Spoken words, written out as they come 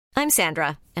I'm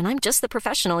Sandra, and I'm just the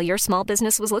professional your small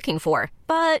business was looking for.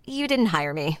 But you didn't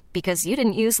hire me because you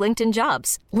didn't use LinkedIn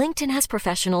Jobs. LinkedIn has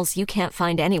professionals you can't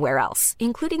find anywhere else,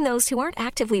 including those who aren't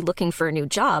actively looking for a new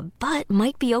job, but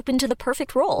might be open to the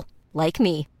perfect role, like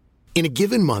me. In a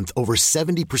given month, over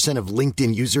 70% of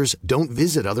LinkedIn users don't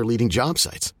visit other leading job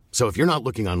sites. So if you're not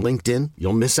looking on LinkedIn,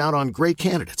 you'll miss out on great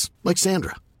candidates like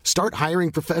Sandra. Start hiring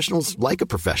professionals like a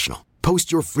professional.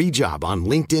 Post your free job on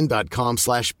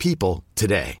linkedin.com/people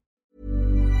today.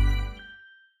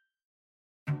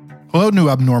 Hello, new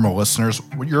abnormal listeners.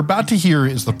 What you're about to hear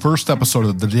is the first episode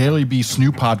of the Daily Beast's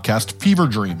new podcast, Fever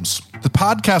Dreams. The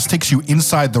podcast takes you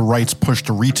inside the right's push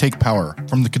to retake power,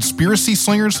 from the conspiracy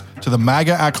slingers to the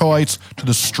MAGA acolytes to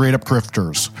the straight-up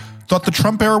grifters. Thought the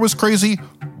Trump era was crazy?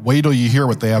 Wait till you hear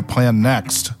what they have planned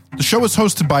next. The show is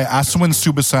hosted by Aswin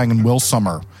Subasang and Will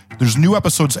Sommer. There's new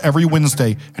episodes every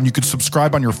Wednesday, and you can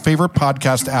subscribe on your favorite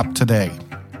podcast app today.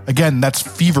 Again, that's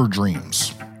Fever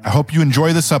Dreams. I hope you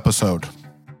enjoy this episode.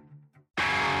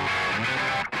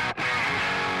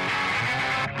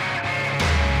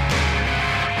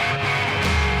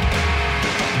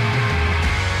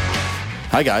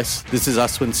 Hi guys, this is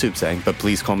Aswin Subasang, but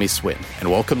please call me Swin, and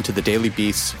welcome to the Daily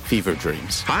Beast's Fever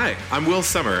Dreams. Hi, I'm Will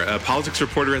Sommer, a politics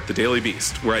reporter at the Daily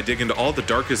Beast, where I dig into all the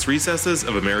darkest recesses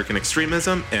of American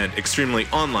extremism and extremely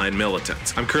online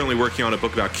militants. I'm currently working on a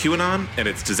book about QAnon and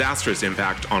its disastrous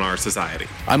impact on our society.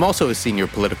 I'm also a senior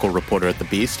political reporter at the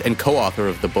Beast and co-author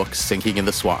of the book Sinking in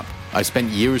the Swamp. I spent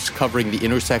years covering the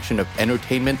intersection of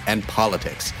entertainment and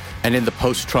politics. And in the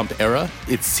post-Trump era,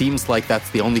 it seems like that's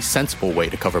the only sensible way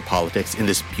to cover politics in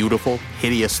this beautiful,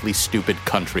 hideously stupid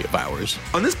country of ours.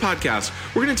 On this podcast,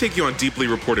 we're going to take you on deeply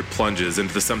reported plunges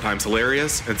into the sometimes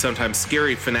hilarious and sometimes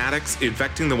scary fanatics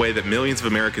infecting the way that millions of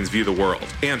Americans view the world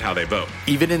and how they vote.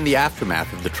 Even in the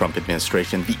aftermath of the Trump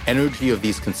administration, the energy of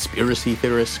these conspiracy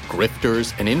theorists,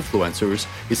 grifters, and influencers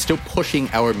is still pushing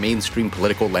our mainstream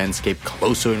political landscape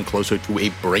closer and closer to a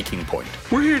breaking point.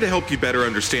 We're here to help you better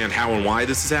understand how and why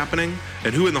this is happening,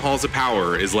 and who in the halls of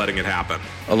power is letting it happen.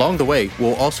 Along the way,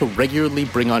 we'll also regularly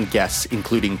bring on guests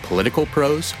including political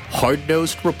pros,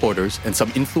 hard-nosed reporters, and some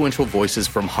influential voices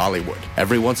from Hollywood.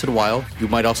 Every once in a while, you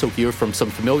might also hear from some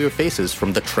familiar faces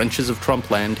from the trenches of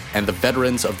Trumpland and the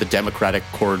veterans of the Democratic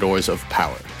corridors of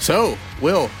power. So,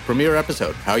 Will, premiere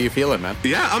episode. How are you feeling, man?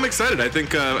 Yeah, I'm excited. I think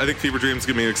Fever Dreams is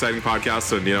going to be an exciting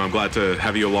podcast, and I'm glad to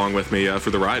have you along with me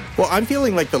for the ride. Well, I'm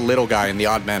feeling like the little guy and the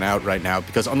odd man out right now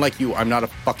because unlike you, I'm not a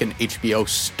fucking HBO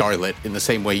starlet in the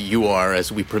same way you are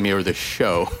as we premiere the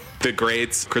show. The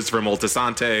greats, Christopher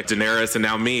Moltisanti, Daenerys, and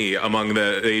now me among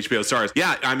the HBO stars.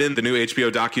 Yeah, I'm in the new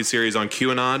HBO docuseries on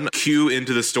QAnon, Q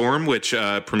Into the Storm, which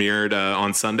premiered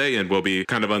on Sunday and will be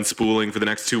kind of unspooling for the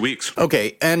next 2 weeks.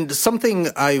 Okay, and something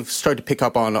I've started to pick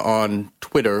up on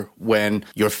Twitter when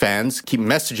your fans keep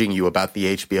messaging you about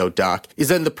the HBO doc is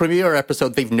that in the premiere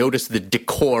episode, they've noticed the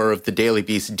decor of the Daily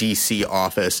Beast DC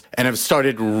office and have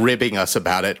started ribbing us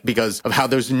about it because of how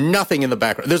there's nothing in the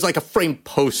background. There's like a framed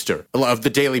poster of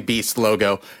the Daily Beast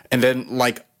logo, and then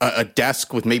like a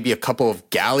desk with maybe a couple of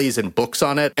galleys and books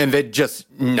on it, and then just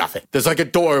nothing. There's like a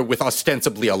door with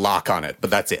ostensibly a lock on it,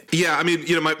 but that's it. Yeah, I mean,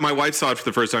 my wife saw it for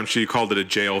the first time. She called it a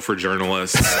jail for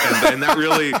journalists, and that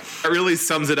really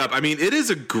sums it up. I mean, it is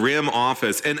a grim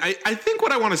office, and I think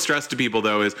what I want to stress to people,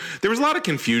 though, is there was a lot of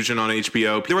confusion on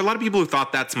HBO. There were a lot of people who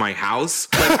thought that's my house.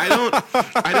 Like,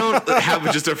 I don't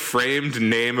have just a framed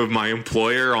name of my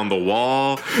employer on the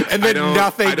wall. And then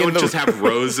nothing. I don't just have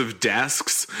rows of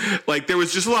desks. Like, there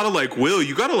was just a lot of like, Will,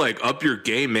 you got to like up your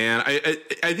game, man.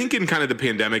 I think in kind of the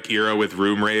pandemic era with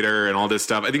Room Raider and all this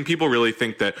stuff, I think people really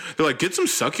think that they're like, get some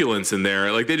succulents in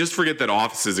there. Like, they just forget that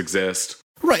offices exist.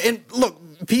 Right. And look,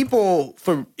 people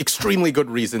for extremely good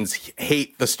reasons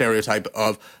hate the stereotype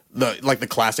of the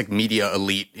classic media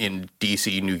elite in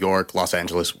DC, New York, Los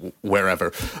Angeles,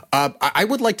 wherever. I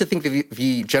would like to think that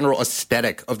the general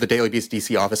aesthetic of the Daily Beast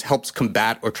DC office helps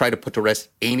combat or try to put to rest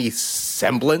any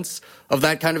semblance of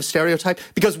that kind of stereotype,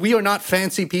 because we are not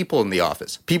fancy people in the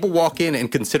office. People walk in and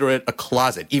consider it a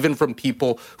closet, even from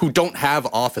people who don't have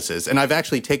offices. And I've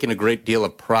actually taken a great deal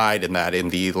of pride in that in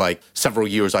the several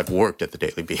years I've worked at the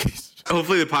Daily Beast.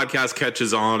 Hopefully the podcast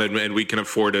catches on and we can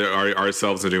afford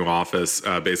ourselves a new office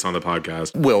based on the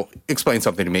podcast. Will, explain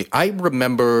something to me. I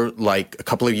remember a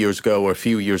couple of years ago or a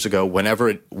few years ago, whenever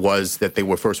it was that they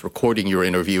were first recording your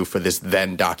interview for this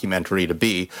then documentary to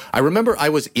be, I remember I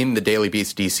was in the Daily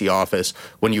Beast DC office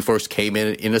when you first came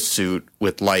in a suit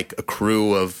with a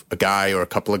crew of a guy or a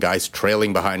couple of guys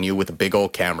trailing behind you with a big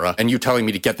old camera and you telling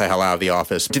me to get the hell out of the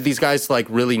office. Did these guys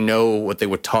really know what they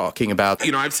were talking about?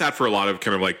 I've sat for a lot of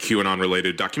kind of QAnon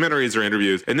QAnon-related documentaries or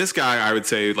interviews. And this guy, I would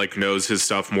say, like, knows his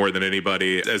stuff more than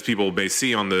anybody. As people may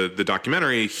see on the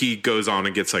documentary, he goes on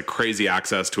and gets like crazy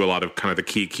access to a lot of kind of the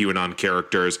key QAnon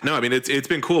characters. No, I mean, it's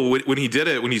been cool. When he did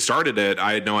it, when he started it,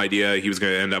 I had no idea he was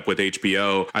going to end up with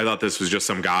HBO. I thought this was just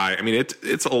some guy. I mean,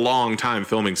 it's a long time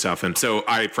filming stuff. And so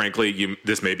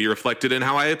this may be reflected in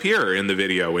how I appear in the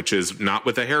video, which is not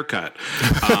with a haircut.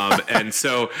 And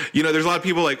so, there's a lot of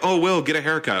people like, oh, Will, get a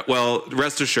haircut. Well,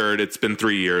 rest assured, it's been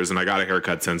 3 years and I got a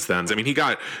haircut since then. I mean, he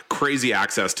got crazy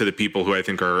access to the people who I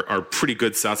think are pretty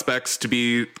good suspects to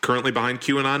be currently behind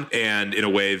QAnon, and in a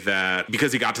way that,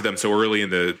 because he got to them so early in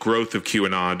the growth of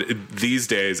QAnon, these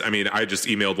days, I mean, I just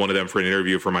emailed one of them for an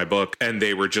interview for my book, and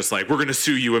they were just like, we're going to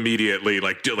sue you immediately,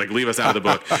 like leave us out of the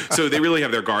book. So they really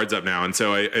have their guards up now, and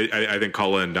so I think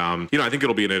Cullen, I think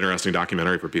it'll be an interesting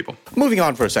documentary for people. Moving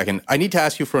on for a second, I need to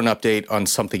ask you for an update on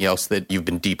something else that you've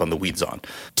been deep on the weeds on.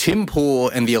 Tim Pool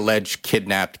and the alleged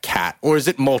kidnapped cat, or is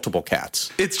it multiple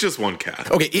cats? It's just one cat.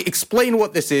 Okay, explain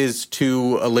what this is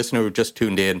to a listener who just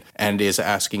tuned in and is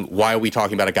asking, why are we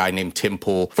talking about a guy named Tim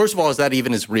Pool? First of all, is that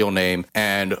even his real name?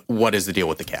 And what is the deal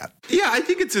with the cat? Yeah, I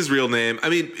think it's his real name. I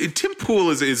mean, Tim Pool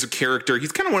is a character.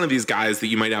 He's kind of one of these guys that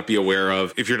you might not be aware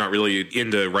of if you're not really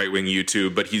into right-wing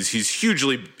YouTube, but he's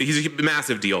a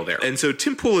massive deal there. And so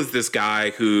Tim Pool is this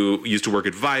guy who used to work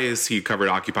at Vice. He covered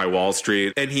Occupy Wall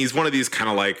Street, and he's one of these kind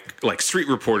of like street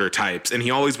reporter types, and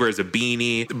he always wears a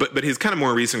beanie. But his kind of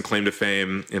more recent claim to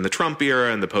fame in the Trump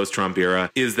era and the post-Trump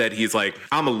era is that he's like,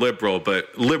 I'm a liberal,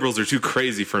 but liberals are too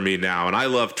crazy for me now, and I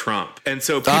love Trump. And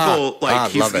so people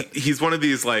he's one of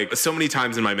these, like, so many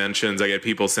times in my mentions I get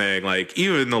people saying like,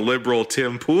 even the liberal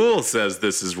Tim Pool says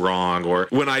this is wrong, or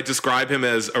when I describe him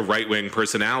as a right-wing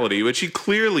personality, which he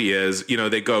clearly is,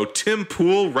 they go, Tim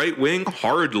Pool, right-wing?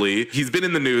 Hardly. He's been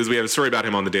in the news. We have a story about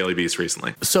him on the Daily Beast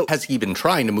recently. So has he been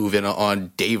trying to move in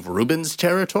on Dave Rubin's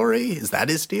territory? Is that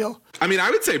his deal? I mean,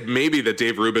 I would say maybe that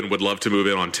Dave Rubin would love to move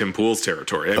in on Tim Pool's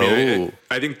territory. I mean,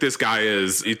 I think this guy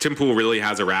Tim Pool really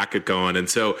has a racket going, and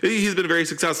so he's been very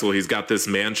successful. He's got this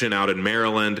mansion out in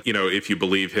Maryland. If you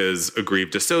believe his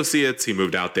aggrieved associates, he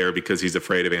moved out there because he's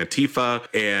afraid of Antifa,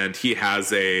 and he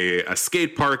has a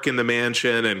skate park in the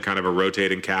mansion and kind of a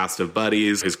rotating cast of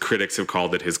buddies. His critics have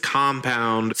called it his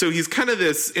compound. So he's kind of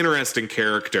this interesting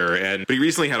character, but he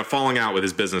recently had a falling out with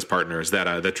his business partners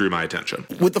that drew my attention.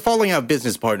 With the falling out of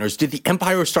business partners, did the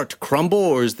empire start to crumble,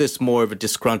 or is this more of a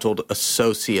disgruntled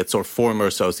associates or former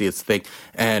associates thing?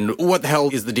 And what the hell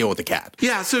is the deal with the cat?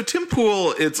 Yeah, so Tim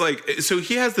Pool, so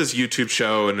he has this YouTube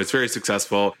show and it's very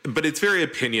successful, but it's very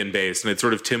opinion based, and it's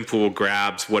sort of Tim Pool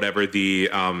grabs whatever the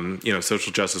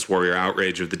social justice warrior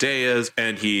outrage of the day is,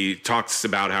 and he talks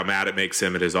about how mad it makes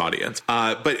him and his audience.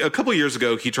 But a couple of years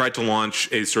ago, he tried to launch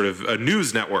a sort of a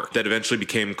news network that eventually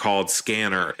became called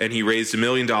Scanner, and he raised $1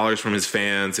 million from his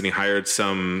fans, and he hired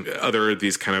some other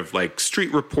these kind of like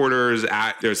street reporters.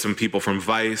 There's some people from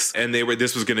Vice, and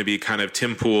this was going to be kind of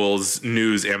Tim Pool's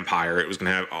news empire. It was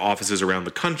going to have offices around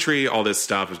the country, all this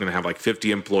stuff. It was going to have like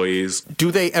 50 employees.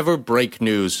 Do they ever break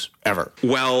news ever?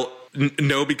 Well,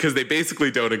 no, because they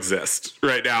basically don't exist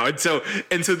right now. And so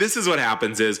this is what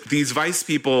happens is these Vice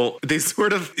people, they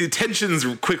sort of, tensions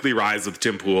quickly rise with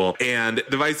Tim Pool, and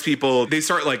the Vice people, they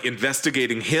start like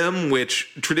investigating him,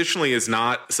 which traditionally is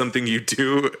not something you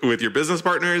do with your business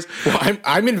partners. Well,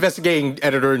 I'm investigating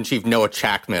editor-in-chief Noah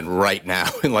Chapman right now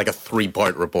in like a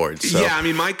 3-part report. So. Yeah, I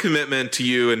mean, my commitment to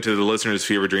you and to the listeners'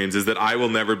 Fever Dreams is that I will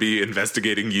never be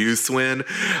investigating you, Swin.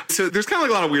 So there's kind of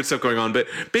like a lot of weird stuff going on, but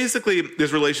basically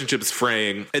this relationship is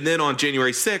fraying. And then on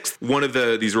January 6th, one of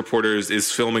these reporters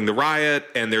is filming the riot,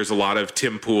 and there's a lot of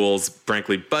Tim Pool's,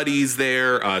 frankly, buddies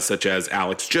there, such as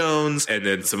Alex Jones, and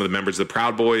then some of the members of the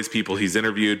Proud Boys, people he's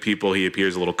interviewed, people he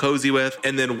appears a little cozy with.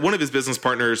 And then one of his business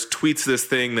partners tweets this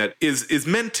thing that is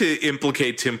meant to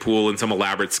implicate Tim Pool in some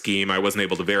elaborate scheme I wasn't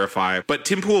able to verify. But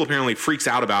Tim Pool apparently freaks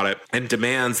out about it and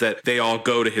demands that they all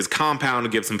go to his compound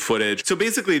and give some footage. So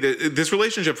basically, this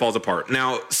relationship falls apart.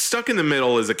 Now, stuck in the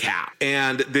middle is a cat.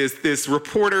 And this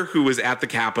reporter who was at the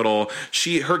Capitol,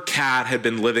 her cat had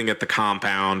been living at the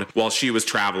compound while she was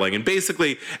traveling. And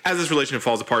basically, as this relationship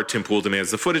falls apart, Tim Pool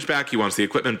demands the footage back. He wants the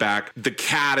equipment back. The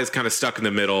cat is kind of stuck in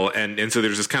the middle. And so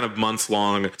there's this kind of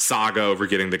months-long saga over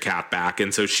getting the cat back.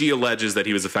 And so she alleges that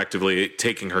he was effectively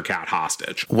taking her cat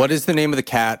hostage. What is the name of the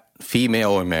cat?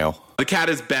 Female or male? The cat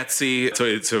is Betsy, so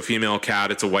it's a female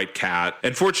cat. It's a white cat.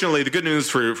 And fortunately, the good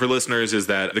news for listeners is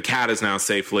that the cat is now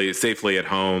safely at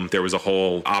home. There was a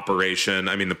whole operation.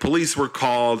 I mean, the police were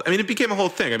called. I mean, it became a whole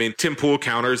thing. I mean, Tim Pool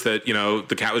counters that,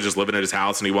 the cat was just living at his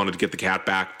house and he wanted to get the cat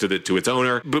back to its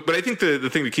owner. But I think the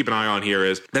thing to keep an eye on here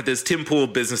is that this Tim Pool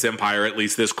business empire, at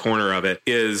least this corner of it,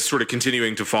 is sort of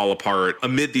continuing to fall apart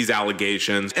amid these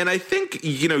allegations. And I think,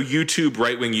 YouTube,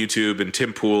 right-wing YouTube, and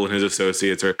Tim Pool and his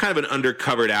associates are kind of an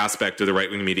undercovered aspect of the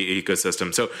right-wing media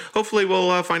ecosystem. So hopefully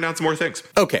we'll find out some more things.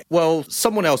 Okay, well,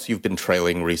 someone else you've been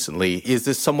trailing recently is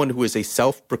this someone who is a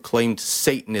self-proclaimed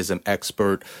Satanism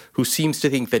expert who seems to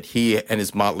think that he and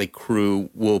his motley crew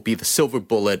will be the silver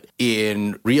bullet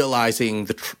in realizing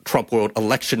the Trump world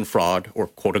election fraud, or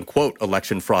quote-unquote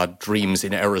election fraud dreams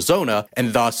in Arizona,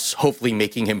 and thus hopefully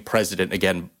making him president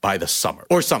again by the summer,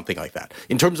 or something like that.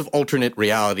 In terms of alternate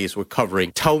realities we're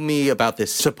covering, tell me about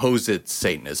this supposed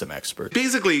Satanism expert.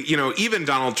 Basically, even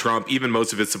Donald Trump, even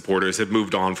most of his supporters have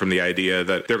moved on from the idea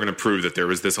that they're going to prove that there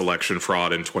was this election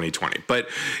fraud in 2020. But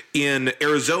in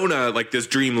Arizona, this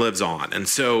dream lives on. And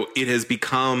so it has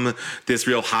become this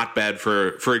real hotbed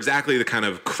for exactly the kind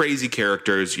of crazy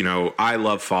characters, I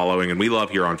love following and we love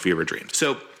here on Fever Dreams.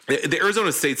 So the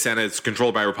Arizona State Senate is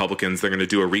controlled by Republicans. They're going to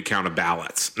do a recount of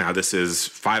ballots. Now, this is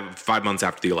five months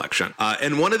after the election.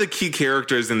 And one of the key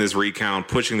characters in this recount,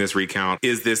 pushing this recount,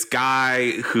 is this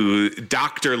guy who,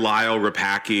 Dr. Lyle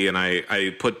Rapacki, and I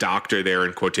put doctor there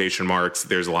in quotation marks.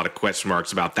 There's a lot of question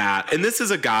marks about that. And this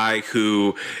is a guy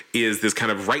who is this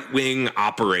kind of right-wing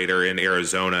operator in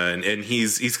Arizona. And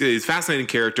he's a fascinating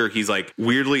character. He's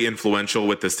weirdly influential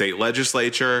with the state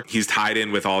legislature. He's tied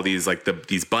in with all these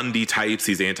these Bundy types,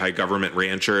 these anti-government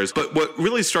ranchers. But what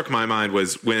really struck my mind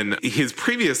was when his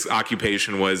previous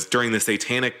occupation was during the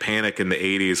satanic panic in the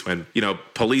 80s when,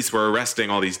 police were arresting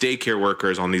all these daycare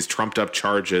workers on these trumped up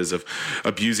charges of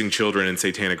abusing children in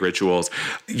satanic rituals.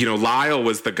 Lyle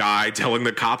was the guy telling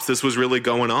the cops this was really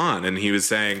going on. And he was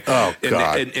saying, oh,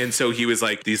 God. And so he was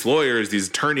like, these lawyers, these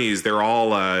attorneys, they're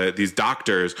all these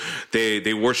doctors,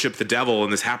 they worship the devil,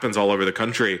 and this happens all over the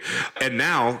country. And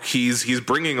now he's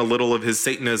bringing a little of his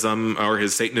Satanism or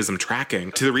his Satanism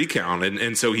tracking to the recount.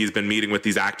 And so he's been meeting with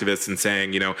these activists and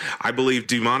saying, I believe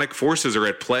demonic forces are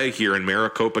at play here in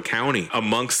Maricopa County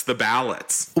amongst the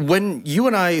ballots. When you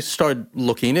and I started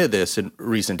looking into this in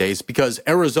recent days, because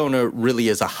Arizona really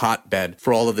is a hotbed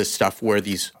for all of this stuff where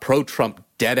these pro-Trump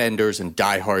dead-enders and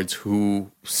diehards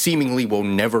who seemingly will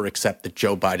never accept that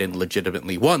Joe Biden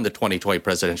legitimately won the 2020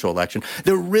 presidential election,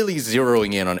 they're really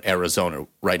zeroing in on Arizona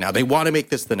right now. They want to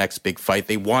make this the next big fight.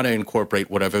 They want to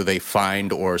incorporate whatever they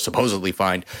find or supposedly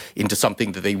find into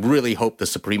something that they really hope the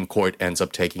Supreme Court ends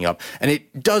up taking up. And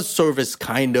it does serve as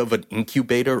kind of an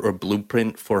incubator or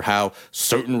blueprint for how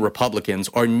certain Republicans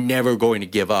are never going to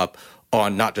give up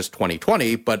on not just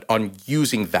 2020, but on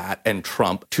using that and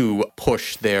Trump to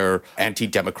push their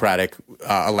anti-democratic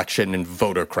election and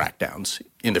voter crackdowns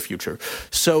in the future.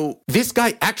 So this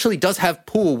guy actually does have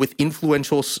pull with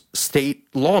influential state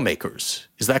lawmakers.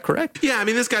 Is that correct? Yeah, I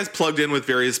mean, this guy's plugged in with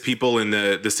various people in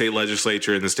the state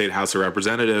legislature and the state House of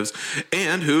Representatives,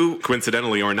 and who,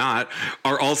 coincidentally or not,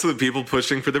 are also the people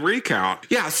pushing for the recount.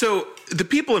 Yeah, so the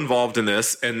people involved in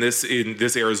this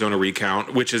Arizona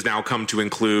recount, which has now come to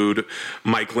include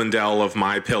Mike Lindell of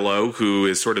MyPillow, who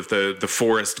is sort of the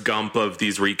Forrest Gump of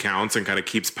these recounts and kind of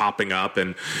keeps popping up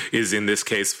and is in this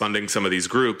case funding some of these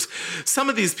groups. Some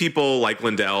of these people, like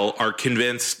Lindell, are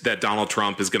convinced that Donald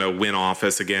Trump is going to win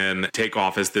office again, take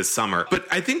office this summer. But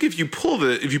I think if you pull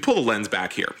the lens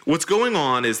back here, what's going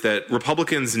on is that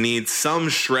Republicans need some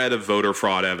shred of voter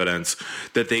fraud evidence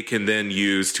that they can then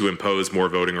use to impose more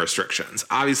voting restrictions.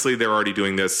 Obviously, they're already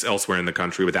doing this elsewhere in the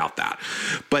country without that.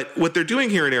 But what they're doing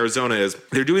here in Arizona is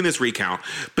they're doing this recount.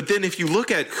 But then if you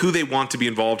look at who they want to be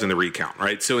involved in the recount,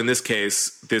 right? So in this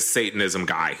case, this Satanism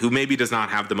guy who maybe does not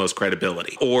have the most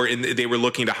credibility, or they were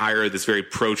looking to hire this very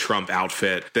pro-Trump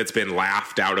outfit that's been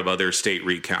laughed out of other state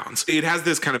recounts. It has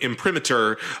this kind of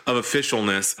imprimatur of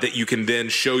officialness that you can then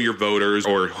show your voters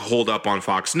or hold up on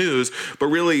Fox News. But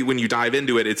really, when you dive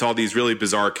into it, it's all these really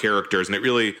bizarre characters, and it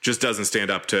really just doesn't stand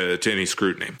up to any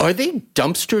scrutiny. Are they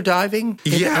dumpster diving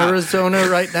in Arizona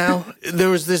right now? There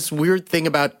was this weird thing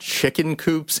about chicken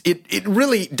coops. It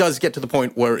really does get to the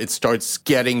point where it starts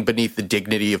getting beneath the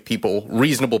dignity of people,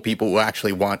 reasonable people who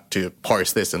actually want to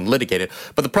parse this and litigate it.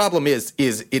 But the problem is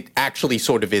it actually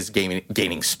sort of is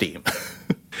gaining steam.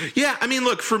 Yeah, I mean,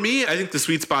 look, for me, I think the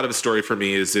sweet spot of a story for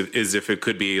me is if it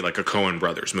could be like a Coen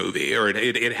Brothers movie, or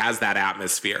it has that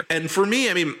atmosphere. And for me,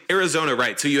 I mean, Arizona,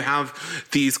 right? So you have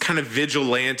these kind of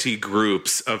vigilante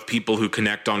groups of people who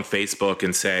connect on Facebook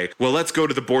and say, well, let's go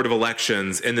to the Board of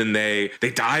Elections, and then they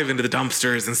dive into the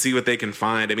dumpsters and see what they can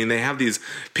find. I mean, they have these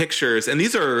pictures, and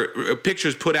these are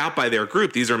pictures put out by their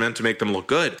group. These are meant to make them look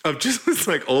good, of just this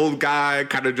like old guy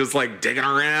kind of just like digging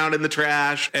around in the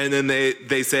trash. And then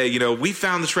they say, you know, we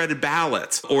found the shredded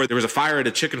ballots. Or there was a fire at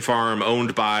a chicken farm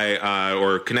owned by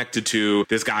or connected to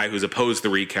this guy who's opposed the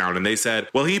recount. And they said,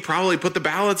 well, he probably put the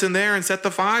ballots in there and set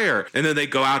the fire. And then they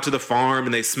go out to the farm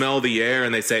and they smell the air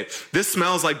and they say, this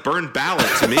smells like burned ballot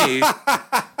to me.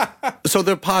 So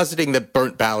they're positing that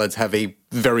burnt ballots have a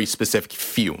very specific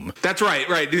fume. That's right.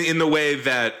 In the way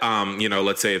that, you know,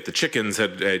 let's say if the chickens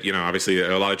had, you know, obviously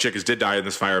a lot of chickens did die in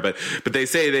this fire, but they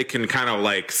say they can kind of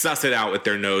like suss it out with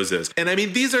their noses. And I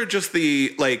mean, these are just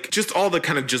just all the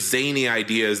kind of just zany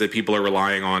ideas that people are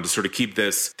relying on to sort of keep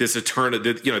this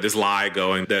eternity, you know, this lie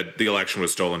going that the election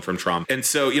was stolen from Trump. And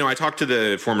so, you know, I talked to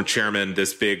the former chairman,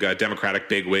 this big Democratic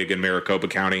bigwig in Maricopa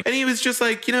County, and he was just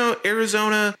like, you know,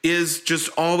 Arizona is just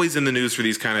always in the news for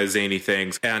these kind of zany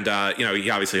things. And, you know, he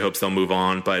obviously hopes they'll move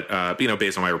on, but you know,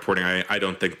 based on my reporting, I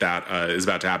don't think that is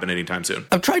about to happen anytime soon.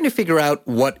 I'm trying to figure out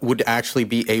what would actually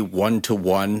be a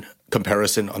one-to-one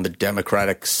comparison on the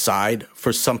Democratic side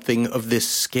for something of this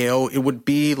scale. It would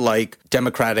be like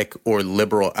Democratic or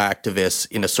liberal activists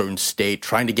in a certain state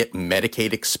trying to get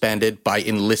Medicaid expanded by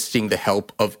enlisting the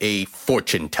help of a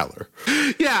fortune teller.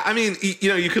 Yeah, I mean, you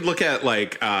know, you could look at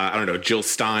like, I don't know, Jill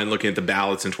Stein looking at the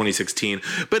ballots in 2016.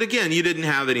 But again, you didn't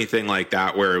have anything like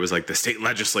that where it was like the state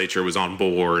legislature was on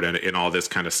board and all this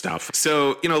kind of stuff.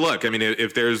 So, you know, look, I mean,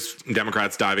 if there's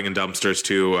Democrats diving in dumpsters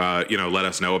to, you know, let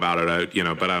us know about it, you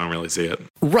know, but I don't really see it.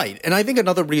 Right. And I think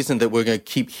another reason that we're going to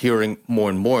keep hearing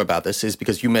more and more about this is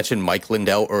because you mentioned Mike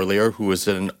Lindell earlier, who was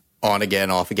an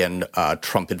on-again, off-again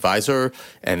Trump advisor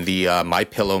and the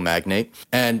MyPillow magnate.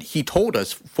 And he told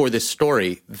us for this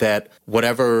story that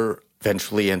whatever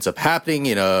eventually ends up happening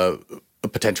in a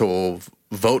potential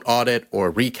vote audit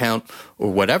or recount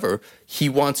or whatever, he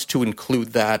wants to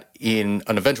include that in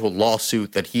an eventual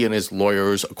lawsuit that he and his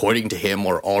lawyers, according to him,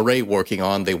 are already working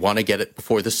on. They want to get it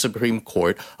before the Supreme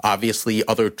Court. Obviously,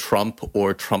 other Trump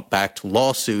or Trump-backed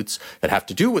lawsuits that have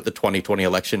to do with the 2020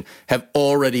 election have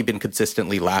already been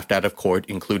consistently laughed out of court,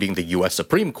 including the U.S.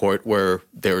 Supreme Court, where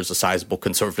there's a sizable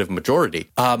conservative majority.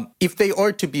 If they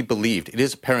are to be believed, it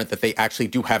is apparent that they actually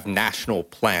do have national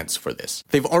plans for this.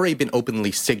 They've already been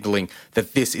openly signaling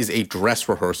that this is a dress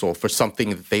rehearsal for something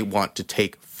that they want to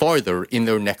take farther in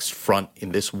their next front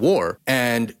in this war.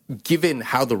 And given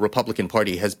how the Republican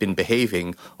Party has been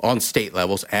behaving on state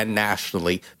levels and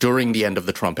nationally during the end of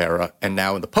the Trump era and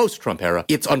now in the post-Trump era,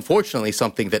 it's unfortunately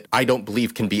something that I don't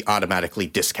believe can be automatically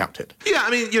discounted. Yeah,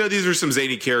 I mean, you know, these are some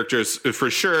zany characters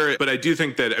for sure, but I do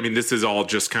think that, I mean, this is all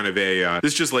just kind of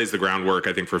this just lays the groundwork,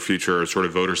 I think, for future sort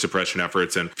of voter suppression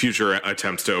efforts and future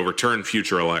attempts to overturn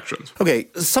future elections. Okay,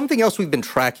 something else we've been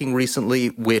tracking recently,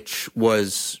 which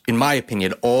was, in my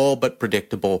opinion, all but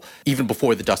predictable, even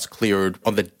before the dust cleared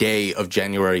on the day of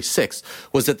January 6th,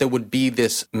 was that there would be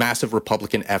this massive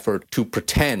Republican effort to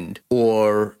pretend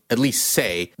or at least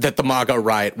say that the MAGA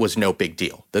riot was no big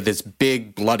deal, that this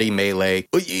big bloody melee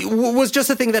was just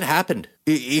a thing that happened.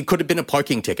 It could have been a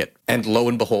parking ticket. And lo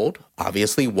and behold,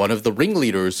 obviously one of the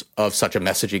ringleaders of such a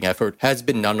messaging effort has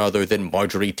been none other than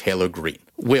Marjorie Taylor Greene.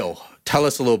 Will, tell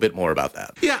us a little bit more about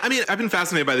that. Yeah, I mean, I've been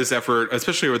fascinated by this effort,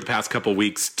 especially over the past couple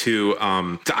weeks, to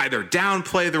either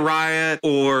downplay the riot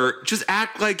or just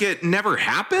act like it never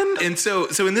happened. And so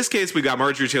in this case, we got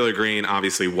Marjorie Taylor Greene,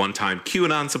 obviously one-time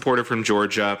QAnon supporter from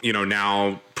Georgia, you know,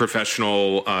 now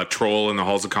professional troll in the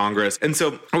halls of Congress. And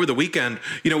so over the weekend,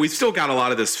 you know, we've still got a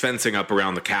lot of this fencing up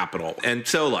around the Capitol. And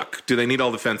so look, do they need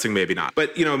all the fencing? Maybe not.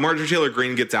 But, you know, Marjorie Taylor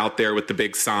Greene gets out there with the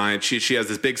big sign. She has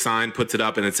this big sign, puts it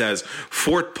up, and it says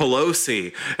Fort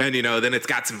Pelosi. And, you know, then it's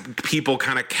got some people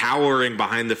kind of cowering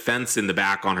behind the fence in the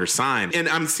back on her sign. And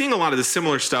I'm seeing a lot of the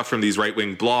similar stuff from these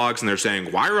right-wing blogs, and they're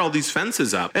saying, why are all these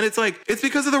fences up? And it's like, it's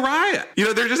because of the riot. You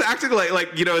know, they're just acting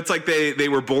like, you know, it's like they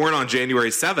were born on January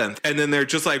 7th, and then they're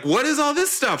just like, what is all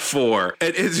this stuff for?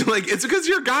 And it's like, it's because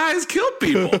your guys killed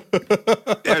people.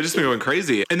 just been going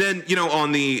crazy. And then,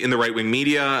 in the right-wing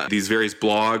media, these various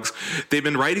blogs, they've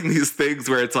been writing these things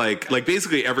where it's like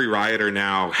basically every rioter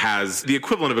now has the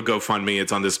equivalent of a GoFundMe.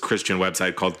 It's on this Christian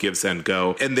website called Give, Send,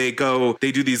 Go. And they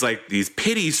do these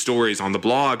pity stories on the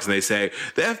blogs, and they say,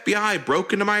 the FBI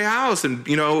broke into my house and,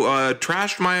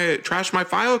 trashed my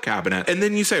file cabinet. And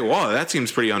then you say, well, that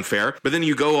seems pretty unfair. But then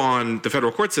you go on the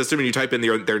federal court system and you type in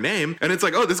their name, and it's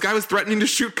like, oh, this guy was threatening to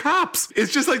shoot cops.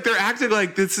 It's just like they're acting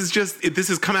like this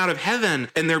has come out of heaven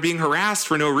and they're being harassed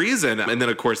for no reason. And then,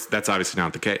 of course, that's obviously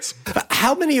not the case.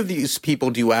 How many of these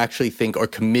people do you actually think are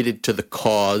committed to the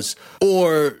cause,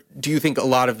 or do you think a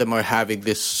lot of them are having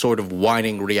this sort of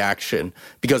whining reaction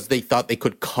because they thought they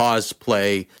could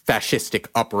cosplay fascistic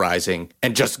uprising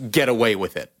and just get away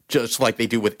with it, just like they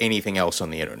do with anything else on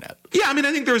the internet? Yeah, I mean,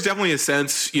 I think there was definitely a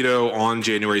sense, on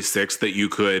January 6th that you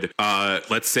could,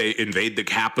 let's say, invade the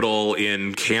Capitol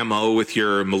in camo with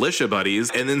your militia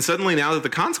buddies. And then suddenly, now that the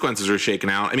consequences are shaken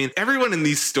out, I mean, everyone in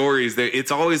these stories,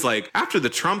 it's always like, after the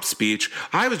Trump speech,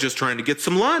 I was just trying to get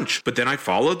some lunch, but then I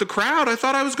followed the crowd. I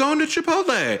thought I was going to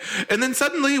Chipotle. And then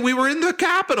suddenly we were in the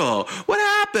Capitol. What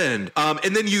happened?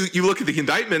 And then you look at the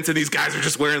indictments, and these guys are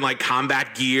just wearing like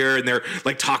combat gear, and they're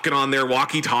like talking on their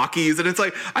walkie-talkies. And it's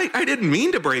like, I didn't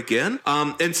mean to break in.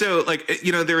 And so,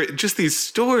 there are just these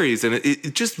stories, and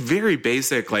it just very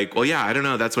basic, like, well, yeah, I don't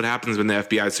know. That's what happens when the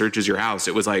FBI searches your house.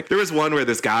 It was like, there was one where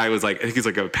this guy was like, I think he's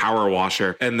like a power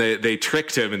washer, and they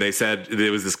tricked him, and they said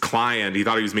there was this client. He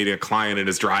thought he was meeting a client in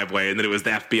his driveway, and then it was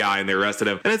the FBI, and they arrested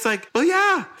him. And it's like, well,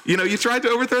 yeah, you tried to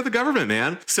overthrow the government,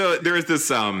 man. So there was this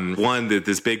one that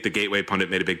the Gateway pundit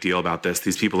made a big deal about this.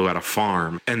 These people who had a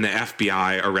farm, and the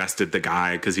FBI arrested the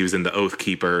guy because he was in the Oath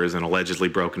Keepers and allegedly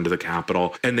broke into the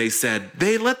Capitol. And they said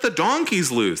they let the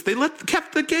donkeys loose. They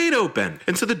kept the gate open,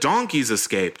 and so the donkeys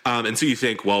escaped. And so you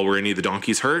think, well, were any of the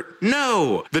donkeys hurt?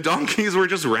 No, the donkeys were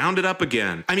just rounded up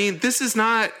again. I mean, this is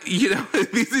not, you're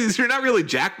not really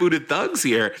jackbooted thugs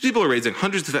here. People are raising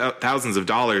hundreds of thousands of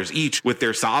dollars each with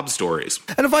their sob stories.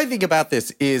 And if I think about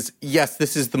this is, yes,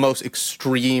 this is the most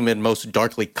extreme and most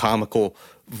darkly comical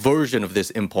version of this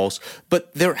impulse,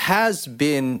 but there has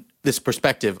been this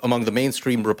perspective among the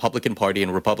mainstream Republican Party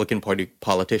and Republican Party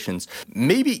politicians,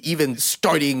 maybe even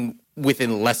starting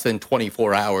within less than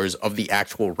 24 hours of the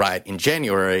actual riot in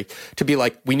January, to be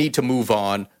like, we need to move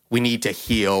on. We need to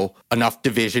heal. Enough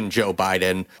division, Joe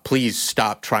Biden. Please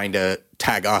stop trying to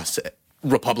tag us,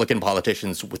 Republican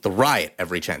politicians, with the riot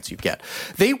every chance you get.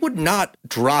 They would not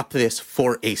drop this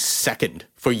for a second,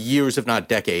 for years, if not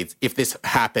decades, if this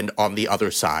happened on the other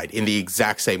side in the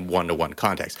exact same one-to-one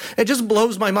context. It just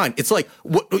blows my mind. It's like,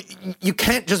 you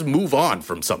can't just move on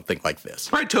from something like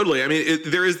this. Right, totally. I mean,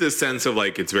 there is this sense of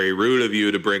like, it's very rude of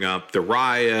you to bring up the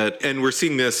riot. And we're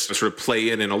seeing this sort of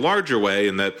play in a larger way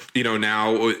in that,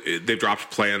 now they've dropped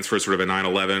plans for sort of a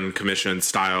 9/11 commission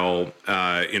style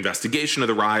investigation of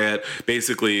the riot.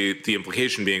 Basically, the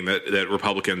implication being that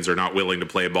Republicans are not willing to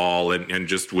play ball and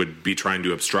just would be trying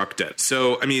to obstruct it.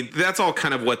 So, I mean, that's all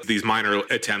kind of what these minor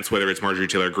attempts, whether it's Marjorie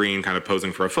Taylor Greene kind of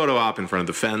posing for a photo op in front of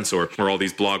the fence, or all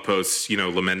these blog posts,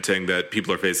 lamenting that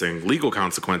people are facing legal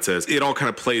consequences, it all kind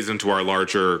of plays into our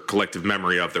larger collective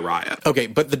memory of the riot. Okay,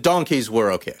 but the donkeys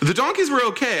were okay. The donkeys were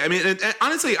okay. I mean, and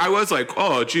honestly, I was like,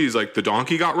 oh, geez, like the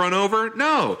donkey got run over?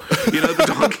 No. The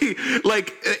donkey,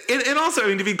 and also, I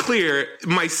mean, to be clear,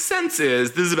 my sense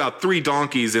is this is about 3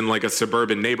 donkeys in like a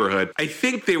suburban neighborhood. I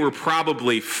think they were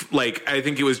probably I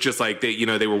think it was just like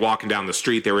they were walking down the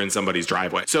street. They were in somebody's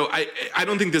driveway. So I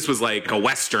don't think this was like a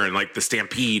Western, like the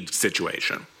Stampede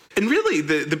situation. And really,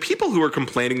 the people who are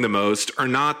complaining the most are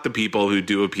not the people who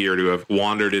do appear to have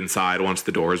wandered inside once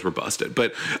the doors were busted.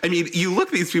 But, I mean, you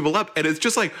look these people up, and it's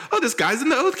just like, oh, this guy's in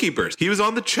the Oath Keepers. He was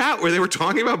on the chat where they were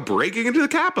talking about breaking into the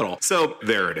Capitol. So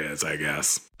there it is, I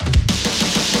guess.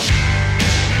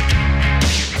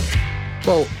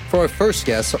 Well, for our first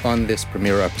guest on this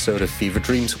premiere episode of Fever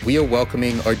Dreams, we are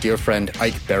welcoming our dear friend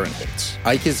Ike Barinholtz.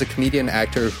 Ike is a comedian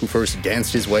actor who first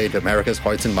danced his way into America's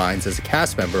hearts and minds as a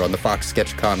cast member on the Fox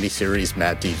sketch comedy series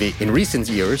Mad TV. In recent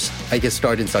years, Ike has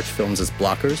starred in such films as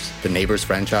Blockers, The Neighbors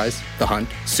franchise, The Hunt,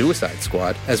 Suicide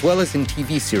Squad, as well as in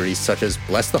TV series such as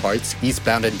Bless the Hearts,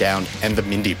 Eastbound and Down, and The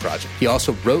Mindy Project. He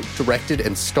also wrote, directed,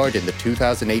 and starred in the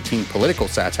 2018 political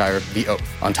satire The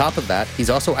Oath. On top of that, he's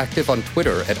also active on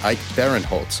Twitter at Ike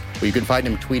Barinholtz, where you can find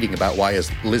him tweeting about why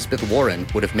Elizabeth Warren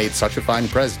would have made such a fine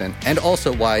president, and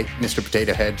also why Mr.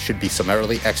 Potato Head should be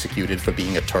summarily executed for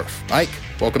being a TERF. Ike,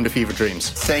 welcome to Fever Dreams.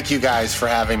 Thank you guys for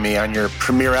having me on your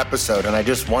premiere episode, and I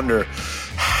just wonder,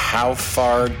 How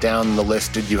far down the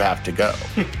list did you have to go?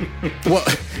 Well,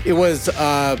 it was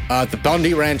the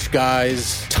Bundy Ranch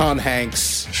guys, Tom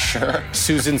Hanks, Sure.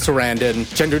 Susan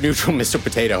Sarandon, gender-neutral Mr.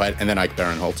 Potato Head, and then Ike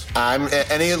Barinholtz.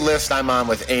 Any list I'm on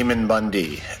with Eamon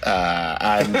Bundy.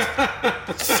 I'm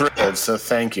thrilled, so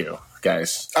thank you,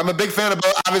 guys. I'm a big fan of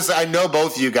both. Obviously, I know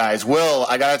both of you guys. Will,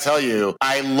 I gotta tell you,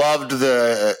 I loved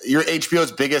you're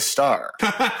HBO's biggest star.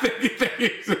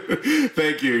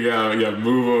 Thank you. Yeah.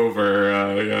 Move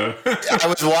over. Yeah. I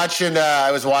was watching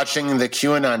the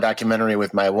QAnon documentary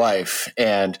with my wife,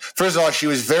 and first of all, she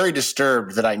was very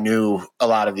disturbed that I knew a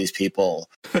lot of these people.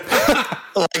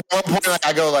 Like at one point,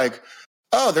 I go like,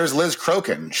 "Oh, there's Liz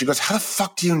Crokin." She goes, "How the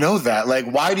fuck do you know that? Like,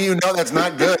 why do you know that's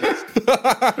not good?"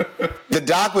 The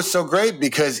doc was so great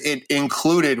because it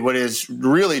included what is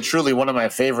really, truly one of my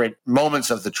favorite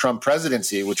moments of the Trump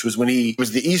presidency, which was when he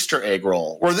was the Easter egg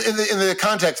roll. Or in the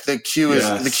context, the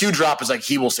cue drop is like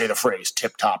he will say the phrase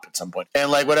 "tip top" at some point,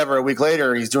 and like whatever. A week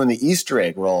later, he's doing the Easter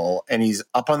egg roll, and he's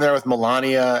up on there with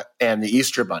Melania and the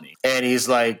Easter Bunny, and he's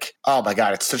like, "Oh my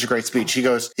God, it's such a great speech." He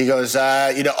goes,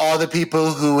 all the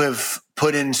people who have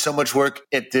put in so much work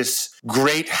at this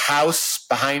great house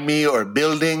behind me or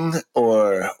building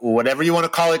or whatever you want to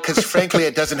call it, because frankly,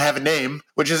 it doesn't have a name,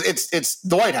 which is it's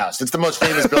the White House. It's the most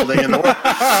famous building in the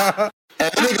world.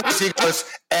 And then he goes,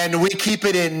 and we keep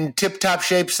it in tip-top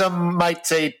shape. Some might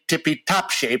say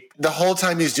tippy-top shape. The whole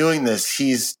time he's doing this,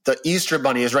 the Easter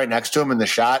Bunny is right next to him in the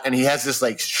shot, and he has this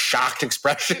like shocked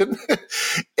expression.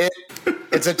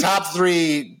 It's a top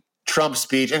 3 Trump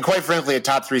speech, and quite frankly, a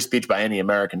top 3 speech by any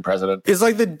American president. It's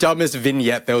like the dumbest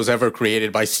vignette that was ever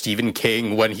created by Stephen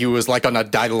King when he was like on a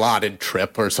dilaudid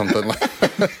trip or something like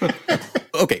that.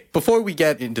 Okay, before we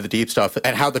get into the deep stuff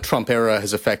and how the Trump era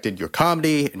has affected your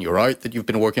comedy and your art that you've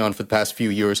been working on for the past few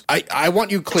years, I want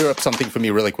you to clear up something for me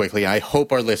really quickly. I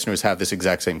hope our listeners have this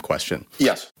exact same question.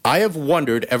 Yes. I have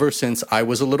wondered ever since I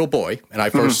was a little boy, and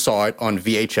I first saw it on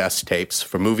VHS tapes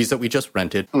for movies that we just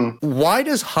rented, why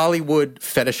does Hollywood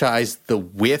fetishize the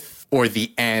with or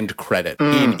the and credit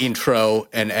in intro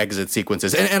and exit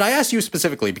sequences? And I ask you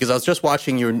specifically because I was just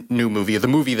watching your new movie, the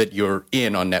movie that you're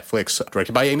in on Netflix,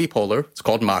 directed by Amy Poehler. It's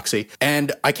called Moxie.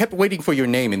 And I kept waiting for your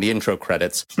name in the intro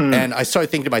credits. And I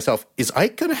started thinking to myself, is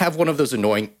Ike going to have one of those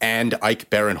annoying and Ike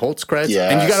Barinholtz credits?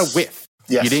 Yes. And you got a with.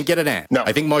 Yes. You didn't get an and. No.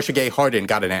 I think Marcia Gay Harden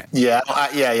got an and.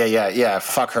 Yeah.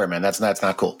 Fuck her, man. That's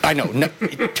not cool. I know. No,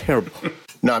 terrible.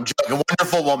 No, I'm joking.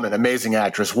 Wonderful woman, amazing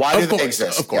actress. Why do they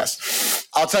exist? Of course. Yes.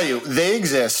 I'll tell you, they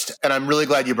exist, and I'm really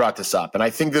glad you brought this up. And I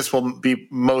think this will be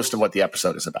most of what the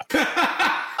episode is about.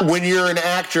 When you're an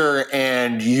actor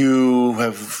and you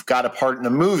have got a part in a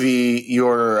movie,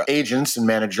 your agents and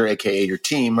manager, aka your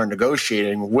team, are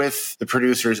negotiating with the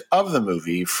producers of the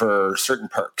movie for certain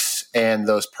perks. And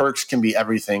those perks can be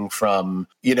everything from,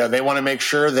 they want to make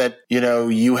sure that,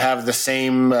 you have the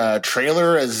same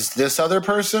trailer as this other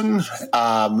person.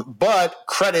 But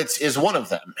credits is one of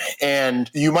them.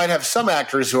 And you might have some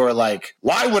actors who are like,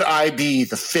 why would I be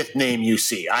the 5th name you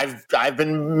see? I've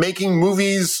been making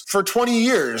movies for 20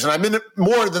 years. And I'm in it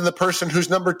more than the person who's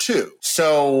number 2.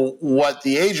 So what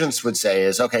the agents would say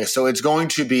is, okay, so it's going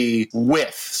to be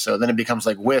with. So then it becomes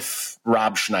like with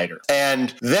Rob Schneider.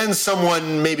 And then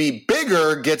someone maybe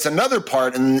bigger gets another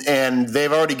part and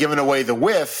they've already given away the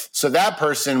with. So that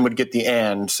person would get the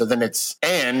and. So then it's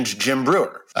and Jim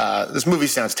Brewer. This movie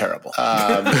sounds terrible.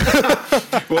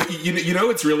 Well,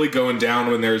 it's really going down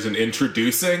when there's an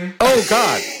introducing. Oh,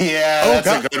 God. Yeah,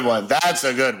 that's a good one. That's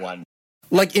a good one.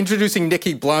 Like introducing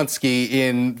Nikki Blonsky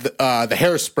in the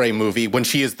Hairspray movie when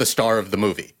she is the star of the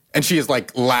movie. And she is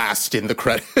like last in the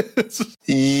credits.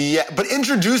 Yeah, but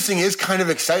introducing is kind of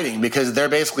exciting because they're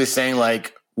basically saying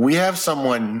like, we have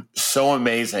someone so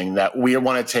amazing that we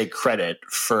want to take credit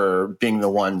for being the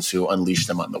ones who unleash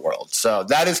them on the world. So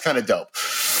that is kind of dope.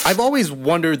 I've always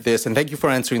wondered this, and thank you for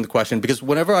answering the question, because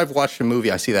whenever I've watched a movie,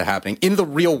 I see that happening. In the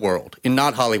real world, in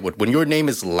not Hollywood, when your name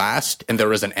is last and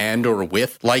there is an and or a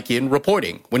with, like in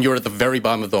reporting, when you're at the very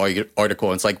bottom of the article,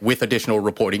 and it's like with additional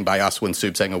reporting by Aswin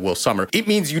Subsang or Will Summer, it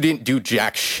means you didn't do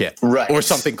jack shit. Right. Or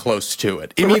something close to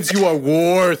it. It means you are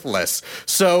worthless.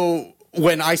 So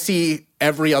when I see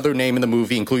every other name in the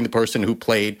movie, including the person who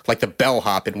played like the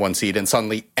bellhop in one scene, and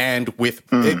suddenly and with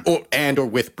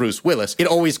Bruce Willis, it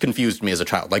always confused me as a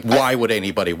child. Like, why would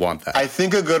anybody want that? I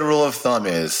think a good rule of thumb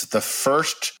is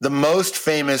the most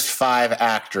famous 5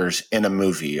 actors in a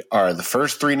movie are the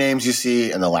first 3 names you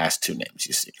see and the last 2 names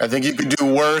you see. I think you could do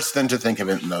worse than to think of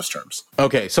it in those terms.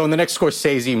 Okay, so in the next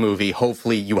Scorsese movie,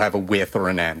 hopefully you have a with or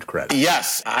an and credit.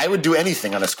 Yes, I would do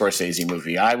anything on a Scorsese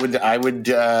movie. I would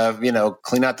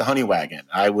clean out the honey wagon. wagon.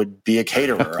 I would be a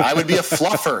caterer. I would be a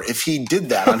fluffer if he did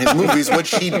that on his movies,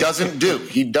 which he doesn't do.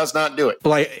 He does not do it.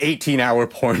 Like 18-hour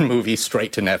porn movie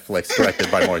straight to Netflix,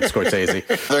 directed by Martin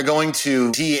Scorsese. They're going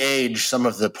to de-age some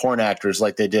of the porn actors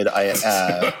like they did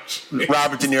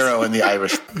Robert De Niro in The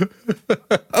Irish.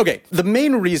 Okay, the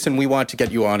main reason we want to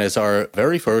get you on as our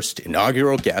very first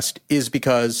inaugural guest is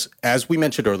because, as we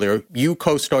mentioned earlier, you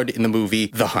co-starred in the movie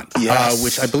The Hunt, yes.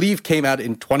 Which I believe came out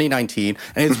in 2019,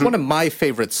 and it's one of my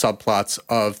favorite subplots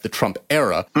of the Trump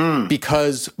era,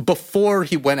 because before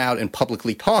he went out and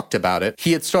publicly talked about it,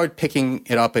 he had started picking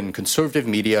it up in conservative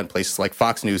media and places like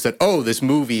Fox News that, oh, this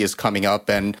movie is coming up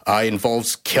and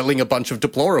involves killing a bunch of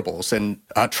deplorables and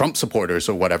Trump supporters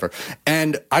or whatever.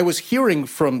 And I was hearing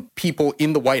from people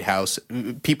in the White House,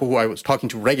 people who I was talking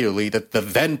to regularly, that the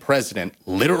then president,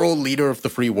 literal leader of the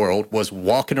free world, was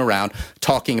walking around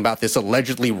talking about this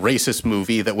allegedly racist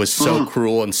movie that was so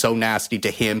cruel and so nasty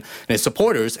to him and his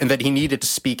supporters, and that he needed to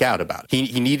speak out about it.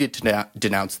 He needed to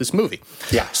denounce this movie.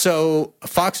 Yeah. So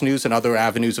Fox News and other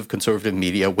avenues of conservative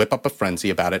media whip up a frenzy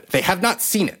about it. They have not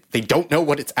seen it. They don't know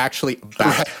what it's actually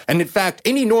about. Right. And in fact,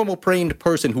 any normal trained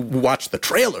person who watched the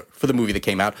trailer for the movie that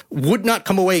came out would not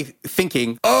come away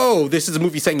thinking, oh, this is a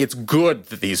movie saying it's good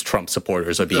that these Trump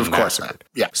supporters are being massacred.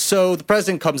 Yeah. So the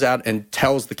president comes out and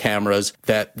tells the cameras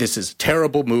that this is a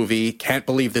terrible movie, can't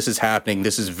believe this is happening,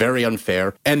 this is very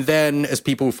unfair. And then, as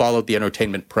people who followed the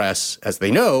entertainment press, as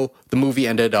they know, the movie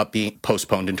ended up being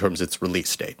postponed in terms of its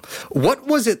release date. What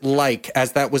was it like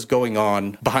as that was going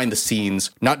on behind the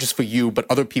scenes, not just for you, but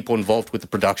other people involved with the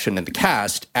production and the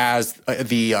cast, as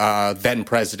the then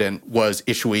president was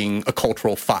issuing a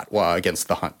cultural fatwa against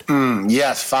The Hunt?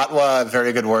 Yes, fatwa,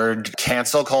 very good word.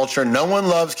 Cancel culture. No one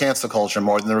loves cancel culture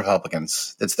more than the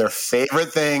Republicans. It's their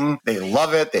favorite thing. They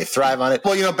love it. They thrive on it.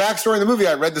 Well, backstory in the movie,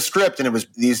 I read the script, and it was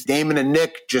these Damon and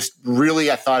Nick just really,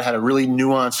 I thought, had a really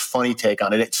nuanced, funny take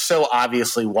on it. It so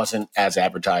obviously wasn't as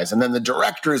advertised. And then the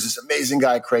director is this amazing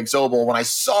guy, Craig Zobel. When I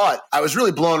saw it, I was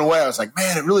really blown away. I was like,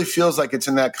 man, it really feels like it's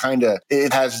in that kind of,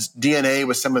 it has DNA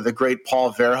with some of the great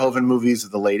Paul Verhoeven movies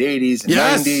of the late 80s and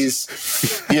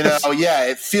 90s. Yeah,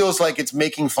 it feels like it's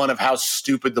making fun of how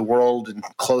stupid the world and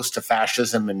close to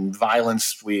fascism and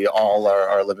violence we all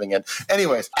are living in.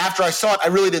 Anyways, after I saw it, I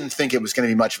really didn't think it was going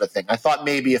to be much of a thing. I thought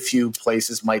maybe a few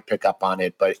places might pick up on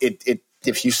it, but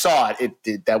if you saw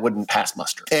it, that wouldn't pass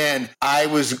muster. And I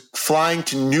was flying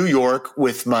to New York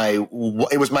with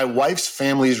it was my wife's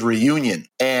family's reunion.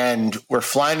 And we're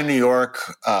flying to New York.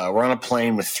 We're on a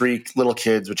plane with 3 little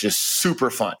kids, which is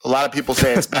super fun. A lot of people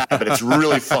say it's bad, but it's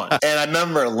really fun. And I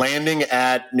remember landing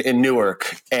in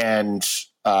Newark, and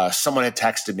someone had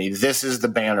texted me, this is the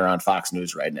banner on Fox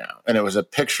News right now. And it was a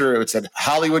picture, it said,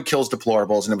 Hollywood kills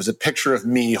deplorables. And it was a picture of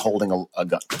me holding a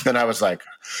gun. And I was like...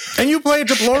 And you play a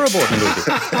deplorable in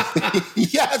the movie.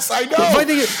 Yes, I know.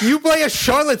 You play a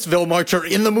Charlottesville marcher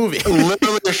in the movie.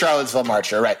 Literally a Charlottesville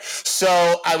marcher, right.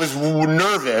 So I was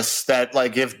nervous that,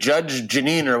 like, if Judge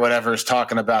Janine or whatever is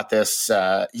talking about this,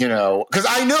 because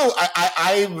I know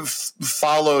I've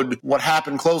followed what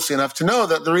happened closely enough to know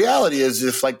that the reality is,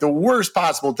 if, like, the worst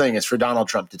possible thing is for Donald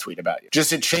Trump to tweet about you.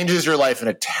 Just, it changes your life in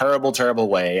a terrible, terrible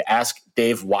way. Ask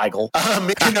Dave Weigel.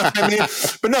 You know what I mean?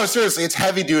 But no, seriously, it's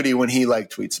heavy duty when he, like,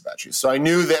 tweets about you. So I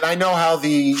know how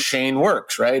the chain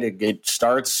works, right? It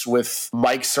starts with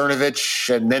Mike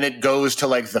Cernovich, and then it goes to,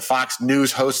 like, the Fox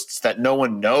News hosts that no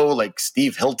one know, like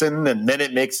Steve Hilton, and then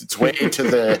it makes its way to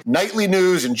the nightly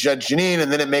news and Judge Janine,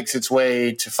 and then it makes its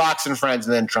way to Fox and Friends,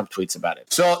 and then Trump tweets about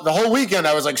it. So the whole weekend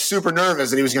I was, like, super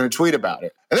nervous that he was going to tweet about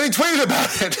it. And then he tweeted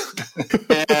about it.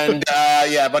 And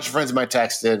a bunch of friends of mine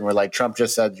texted and were like, Trump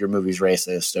just said your movie's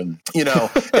racist. And, it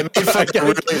made fun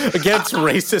against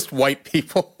racist white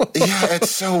people. Yeah,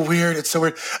 it's so weird. It's so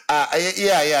weird.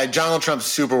 Donald Trump's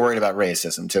super worried about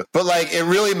racism too. But, like, it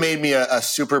really made me a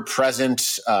super present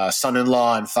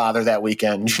son-in-law and father that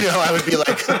weekend. I would be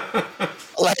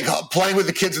like playing with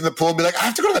the kids in the pool and be like, I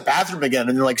have to go to the bathroom again,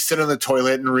 and then, like, sit on the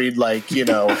toilet and read, like,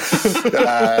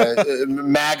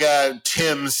 MAGA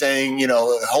Tim saying,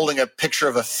 holding a picture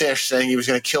of a fish saying he was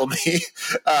going to kill me.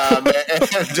 And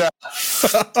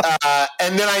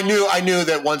then I knew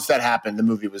that once that happened, the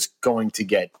movie was going to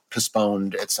get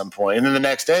postponed at some point. And then the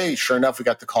next day, sure enough, we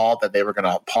got the call that they were going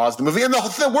to pause the movie. And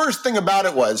the worst thing about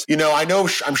it was,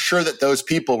 I'm sure that those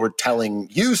people were telling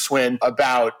you, Swin,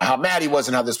 about how mad he was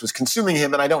and how this was consuming him.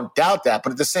 him, and I don't doubt that.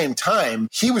 But at the same time,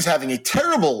 he was having a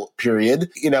terrible period.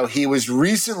 He was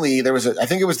recently, I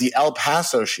think it was the El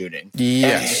Paso shooting.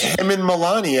 Yes. And him and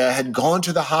Melania had gone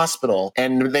to the hospital,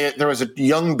 and there was a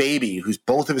young baby whose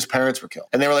both of his parents were killed.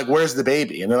 And they were like, where's the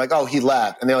baby? And they're like, oh, he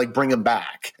left. And they're like, bring him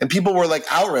back. And people were like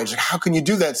outraged. Like, how can you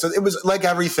do that? So it was like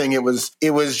everything. It was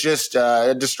just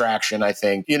a distraction, I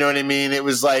think. You know what I mean? It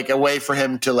was like a way for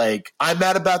him to like, I'm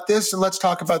mad about this and let's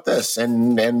talk about this.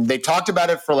 And they talked about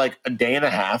it for like a day and a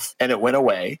half and it went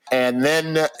away. And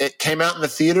then it came out in the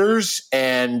theaters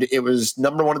and it was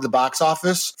number one at the box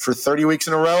office for 30 weeks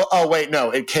in a row. Oh, wait,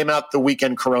 no, it came out the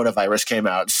weekend coronavirus came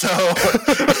out. So,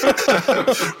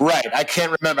 right, I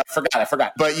can't remember. I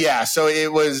forgot. But yeah, so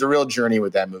it was a real journey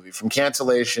with that movie from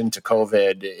cancellation to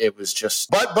COVID. It was just,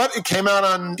 but it came out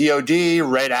on VOD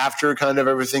right after kind of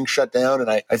everything shut down. And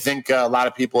I think a lot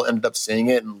of people ended up seeing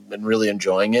it and really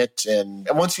enjoying it. And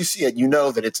once you see it, you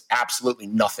know that it's absolutely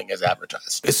nothing as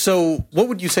advertised. So what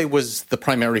would you say was the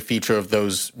primary feature of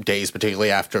those days,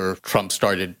 particularly after Trump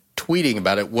started tweeting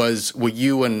about it? Were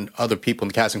you and other people in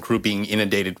the cast and crew being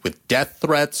inundated with death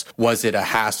threats? Was it a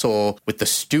hassle with the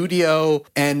studio?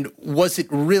 And was it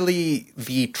really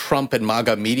the Trump and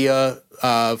MAGA media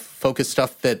focused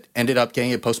stuff that ended up getting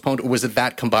it postponed? Or was it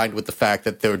that combined with the fact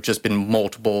that there had just been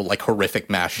multiple like horrific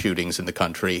mass shootings in the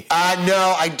country?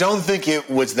 No, I don't think it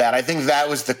was that. I think that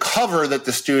was the cover that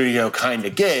the studio kind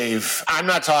of gave. I'm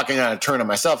not talking on a turn on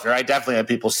myself here. I definitely had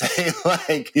people say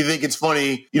like, you think it's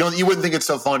funny. You wouldn't think it's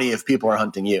so funny if people are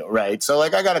hunting you, right? So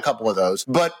like I got a couple of those.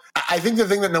 But I think the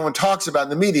thing that no one talks about in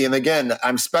the media, and again,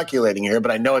 I'm speculating here,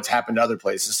 but I know it's happened to other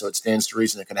places, so it stands to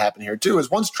reason it can happen here too, is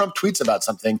once Trump tweets about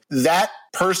something, that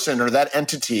person or that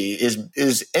entity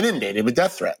is inundated with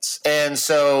death threats. And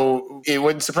so it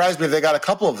wouldn't surprise me if they got a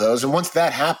couple of those. And once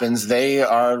that happens, they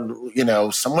are,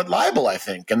 somewhat liable, I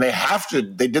think. And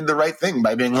they did the right thing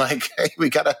by being like, hey, we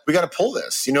gotta pull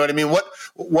this. You know what I mean?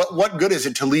 What good is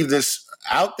it to leave this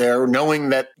out there knowing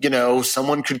that,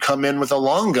 someone could come in with a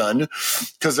long gun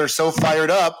because they're so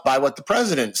fired up by what the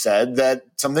president said that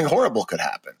something horrible could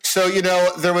happen. So,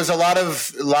 there was a lot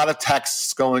of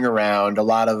texts going around, a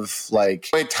lot of like,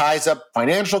 it ties up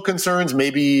financial concerns.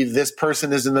 Maybe this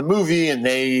person is in the movie and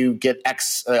they get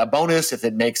X, a bonus if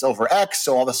it makes over X.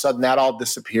 So all of a sudden that all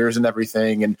disappears and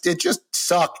everything. And it just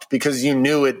sucked because you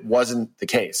knew it wasn't the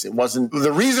case. It wasn't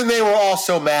the reason they were all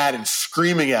so mad and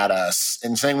screaming at us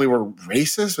and saying we were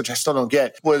racist, which I still don't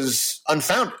get, was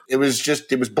unfounded. It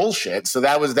was bullshit. So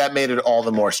that made it all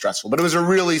the more stressful. But it was a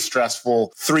really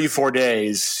stressful 3-4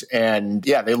 days. And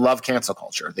yeah, they love cancel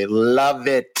culture. They love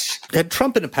it. Had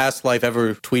Trump in a past life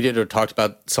ever tweeted or talked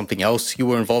about something else you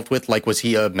were involved with? Like, was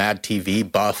he a Mad TV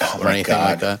buff or anything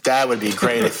like that? That would be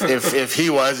great if he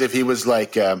was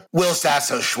like, Will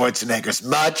Sasso Schwarzenegger's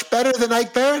much better than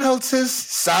Ike Barinholtz's.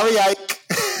 Sorry, Ike.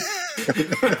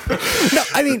 No,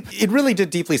 I mean, it really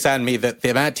did deeply sadden me that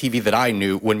the Mad TV that I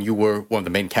knew when you were one of the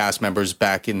main cast members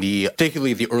back in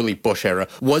particularly the early Bush era,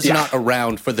 was not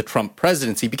around for the Trump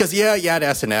presidency. Because, you had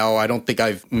SNL. I don't think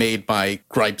I've made my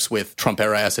gripes with Trump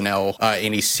era SNL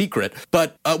any secret.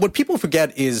 But what people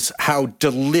forget is how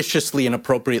deliciously and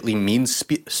appropriately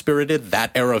mean-spirited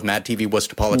that era of Mad TV was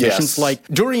to politicians. Yes. Like,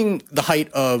 during the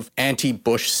height of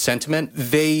anti-Bush sentiment,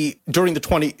 during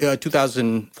the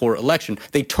 2004 election,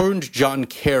 they turned John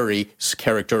Kerry's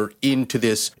character into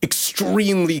this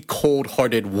extremely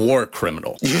cold-hearted war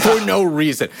criminal for no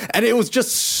reason. And it was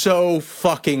just so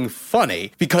fucking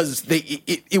funny because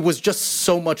it was just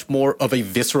so much more of a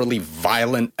viscerally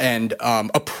violent and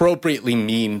appropriately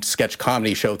mean sketch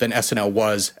comedy show than SNL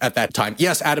was at that time.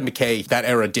 Yes, Adam McKay, that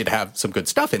era did have some good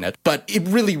stuff in it, but it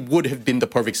really would have been the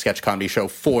perfect sketch comedy show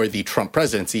for the Trump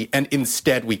presidency. And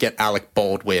instead, we get Alec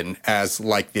Baldwin as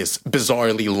like this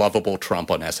bizarrely lovable Trump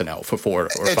on SNL for 4 or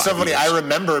 5 years. It's so funny. I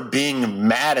remember being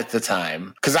mad at the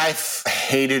time because I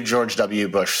hated George W.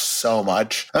 Bush so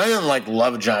much. And I didn't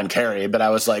love John Kerry, but I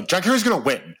was like, John Kerry's going to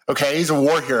win. Okay, he's a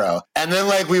war hero. And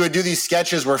then we would do these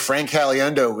sketches where Frank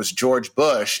Caliendo was George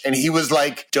Bush and he was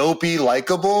dopey,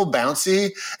 likable,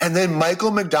 bouncy. And then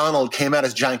Michael McDonald came out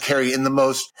as John Kerry in the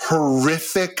most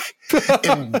horrific,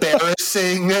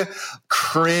 embarrassing,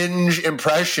 cringe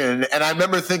impression. And I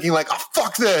remember thinking oh,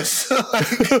 fuck this.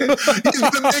 He's going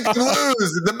to make him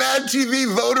lose. The Mad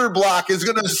TV voter block is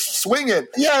going to swing it.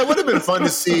 Yeah, it would have been fun to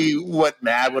see what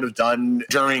Mad would have done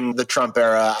during the Trump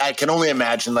era. I can only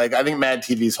imagine, I think Mad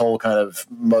TV's whole kind of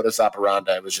modus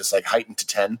operandi was just heightened to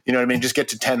 10. You know what I mean? Just get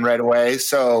to 10 right away.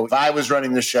 So if I was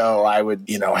running the show, I would,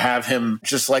 have him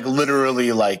just literally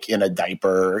in a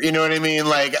diaper. You know what I mean?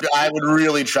 I would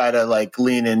really try to to like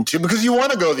lean into, because you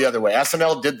want to go the other way.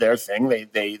 SNL did their thing.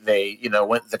 They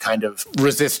went the kind of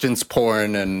resistance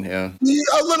porn and a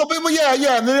little bit. Well,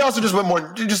 yeah. And they also just went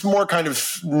more kind of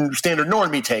standard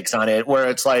normie takes on it, where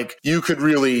it's like you could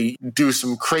really do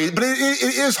some crazy, but it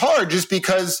is hard just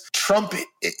because Trump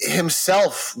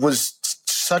himself was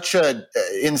such a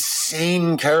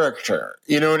insane character.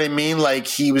 You know what I mean? Like,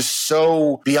 he was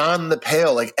so beyond the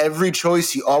pale. Like, every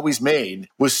choice he always made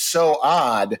was so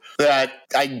odd that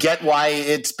I get why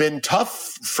it's been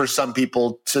tough for some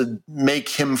people to make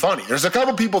him funny. There's a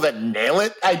couple people that nail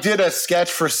it. I did a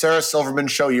sketch for Sarah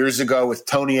Silverman's show years ago with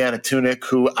Tony Anatunik,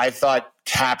 who I thought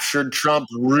captured Trump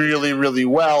really, really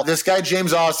well. This guy,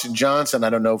 James Austin Johnson, I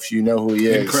don't know if you know who he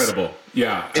is. Incredible.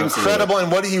 Yeah. Absolutely. Incredible.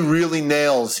 And what he really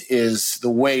nails is the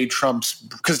way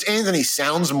because Anthony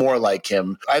sounds more like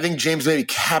him. I think James maybe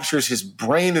captures his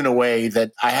brain in a way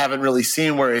that I haven't really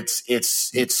seen, where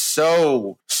it's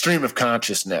so stream of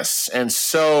consciousness and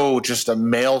so just a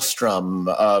maelstrom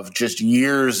of just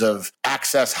years of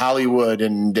Access Hollywood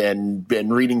and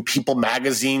reading People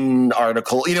magazine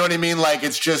article. You know what I mean? Like,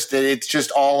 it's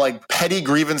just all like petty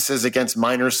grievances against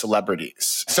minor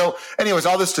celebrities. So anyways,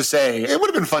 all this to say, it would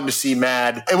have been fun to see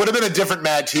Mad. It would have been a different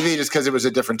Mad TV just because it was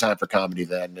a different time for comedy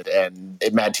then. And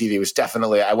Mad TV was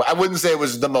definitely, I wouldn't say it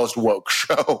was the most woke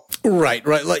show. Right.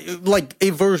 Like a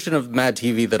version of Mad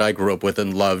TV that I grew up with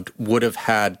and loved would have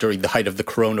had during the height of the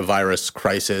coronavirus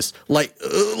crisis. Like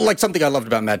something I loved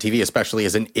about Mad TV, especially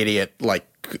as an idiot, like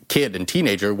kid and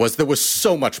teenager, was there was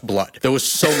so much blood. There was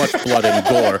so much blood and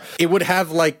gore. It would have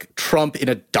like Trump in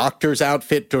a doctor's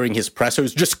outfit during his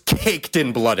pressers, just caked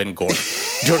in blood and gore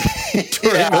during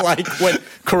like when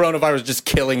coronavirus was just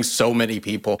killing so many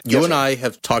people. You and I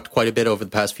have talked quite a bit over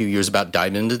the past few years about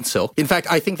Diamond and Silk. In fact,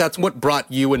 I think that's what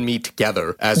brought you and me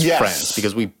together as friends,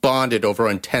 because we bonded over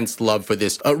intense love for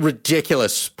this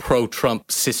ridiculous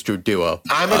pro-Trump sister duo.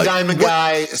 I'm a Diamond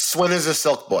guy. Swin is a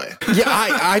Silk boy. Yeah,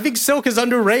 I think Silk is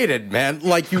underrated, man.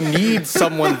 Like, you need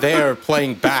someone there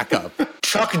playing backup.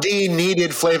 Chuck D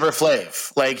needed Flavor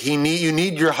Flav. Like, you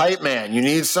need your hype man. You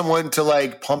need someone to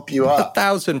like pump you up.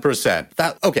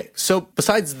 1,000%. Okay, so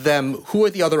besides them, who are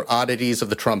the other oddities of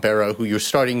the Trump era who you're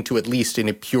starting to, at least in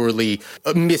a purely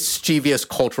mischievous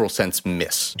cultural sense,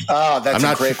 miss? Oh, that's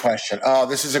a great question. Oh,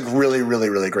 this is a really, really,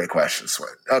 really great question, Swin.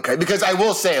 Okay, because I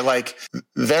will say, like,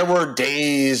 there were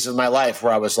days in my life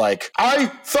where I was like, I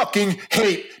fucking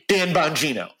hate Dan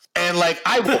Bongino. And like,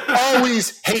 I will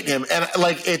always hate him. And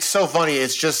like, it's so funny.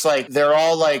 It's just like, they're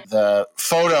all like the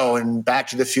photo in Back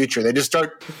to the Future. They just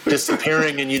start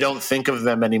disappearing and you don't think of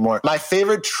them anymore. My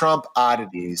favorite Trump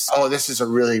oddities. Oh, this is a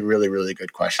really, really, really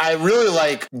good question. I really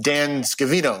like Dan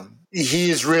Scavino.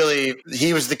 He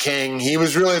was the king. He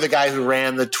was really the guy who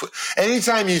ran the tweet.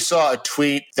 Anytime you saw a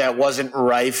tweet that wasn't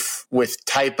rife with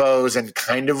typos and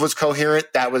kind of was coherent,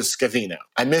 that was Scavino.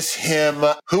 I miss him.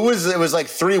 It was like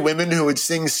three women who would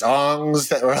sing songs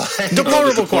that were like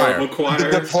Deplorable Choir.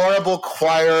 The Deplorable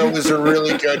Choir was a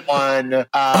really good one.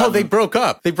 They broke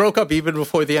up. They broke up even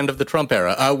before the end of the Trump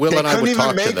era. Will and I would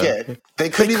talk to them. They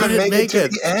couldn't even make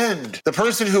it to the end. The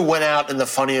person who went out in the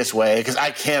funniest way, because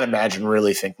I can't imagine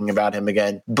really thinking about him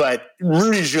again, but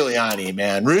Rudy Giuliani,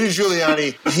 man. Rudy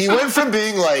Giuliani, he went from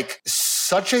being like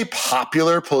such a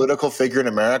popular political figure in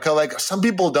America. Like, some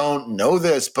people don't know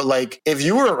this, but like, if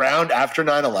you were around after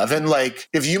 9/11, like,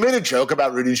 if you made a joke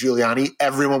about Rudy Giuliani,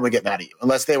 everyone would get mad at you,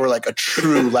 unless they were like a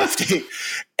true lefty.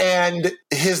 And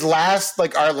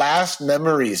our last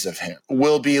memories of him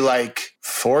will be like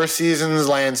Four Seasons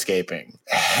landscaping,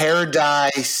 hair dye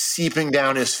seeping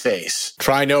down his face,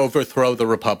 trying to overthrow the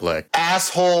republic,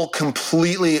 asshole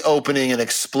completely opening and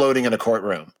exploding in a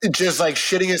courtroom, just like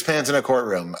shitting his pants in a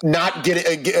courtroom, not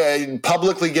getting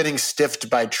publicly getting stiffed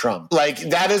by Trump. Like,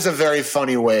 that is a very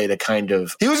funny way to kind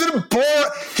of. He was in a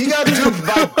he got duped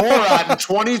by Borat in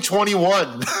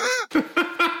 2021.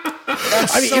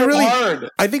 That's so hard.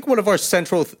 I think one of our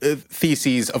central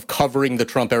theses of covering the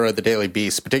Trump era of the Daily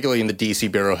Beast, particularly in the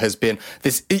DC bureau, has been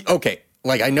this. Okay,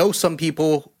 like, I know some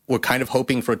people were kind of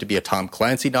hoping for it to be a Tom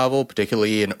Clancy novel,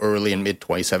 particularly in early and mid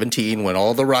 2017 when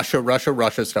all the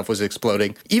Russia stuff was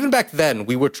exploding. Even back then,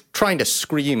 we were trying to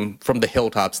scream from the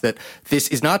hilltops that this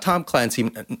is not a Tom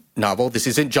Clancy novel. This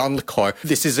isn't John le Carre.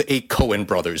 This is a Coen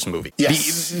Brothers movie.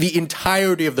 Yes. The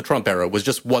entirety of the Trump era was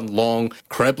just one long,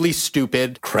 incredibly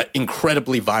stupid,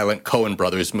 incredibly violent Coen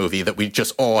Brothers movie that we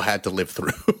just all had to live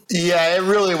through. Yeah, it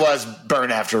really was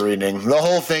burn after reading. The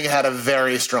whole thing had a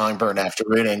very strong burn after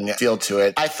reading feel to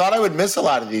it. I thought I would miss a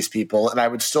lot of these people and I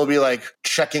would still be like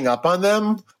checking up on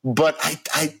them, but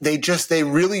they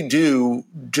really do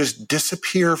just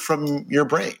disappear from your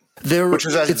brain, which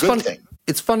is a good thing.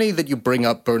 It's funny that you bring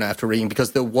up Burn After Reading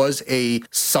because there was a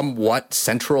somewhat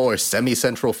central or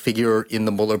semi-central figure in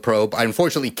the Mueller probe. I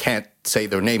unfortunately can't say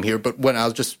their name here, but when I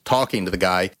was just talking to the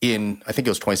guy in, I think it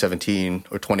was 2017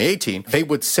 or 2018, they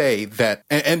would say that,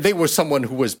 and they were someone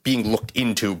who was being looked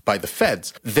into by the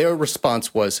feds. Their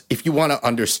response was, if you want to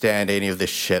understand any of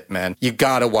this shit, man, you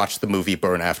gotta watch the movie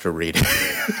Burn After Reading.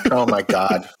 Oh my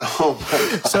God. Oh my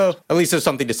God. So at least there's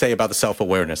something to say about the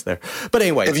self-awareness there. But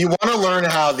anyway. If you want to learn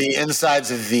how the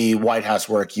insides of the White House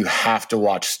work, you have to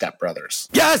watch Step Brothers.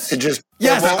 Yes! It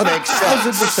won't make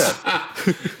sense.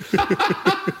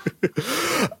 1,000%.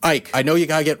 Ike, I know you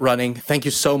gotta get running. Thank you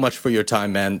so much for your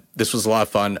time, man. This was a lot of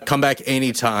fun. Come back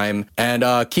anytime and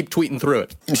keep tweeting through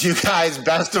it. You guys,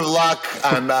 best of luck.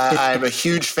 I'm a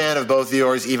huge fan of both of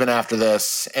yours, even after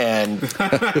this. And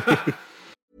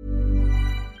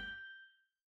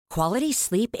Quality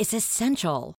sleep is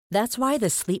essential. That's why the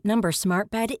Sleep Number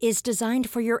Smart Bed is designed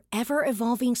for your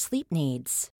ever-evolving sleep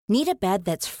needs. Need a bed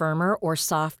that's firmer or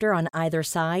softer on either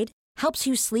side? Helps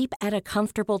you sleep at a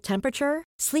comfortable temperature?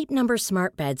 Sleep Number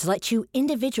Smart Beds let you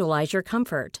individualize your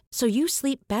comfort, so you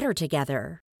sleep better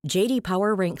together. J.D.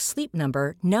 Power ranks Sleep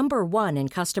Number number 1 in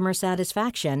customer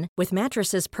satisfaction with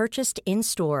mattresses purchased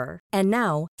in-store. And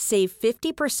now, save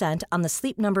 50% on the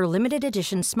Sleep Number Limited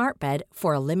Edition Smart Bed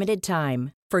for a limited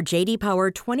time. For J.D.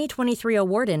 Power 2023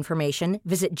 award information,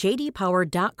 visit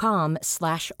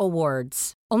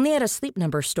jdpower.com/awards. Only at a Sleep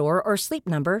Number store or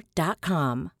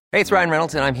sleepnumber.com. Hey, it's Ryan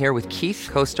Reynolds, and I'm here with Keith,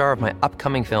 co-star of my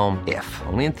upcoming film, If,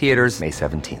 only in theaters May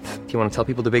 17th. Do you want to tell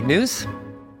people the big news?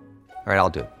 All right,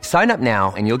 I'll do it. Sign up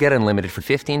now and you'll get unlimited for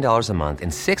 $15 a month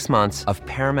and 6 months of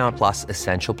Paramount Plus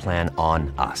Essential Plan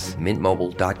on us.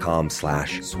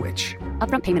 MintMobile.com/switch.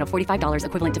 Upfront payment of $45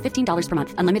 equivalent to $15 per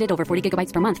month. Unlimited over 40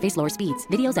 gigabytes per month. Face lower speeds.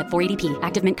 Videos at 480p.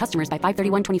 Active Mint customers by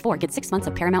 531.24 get 6 months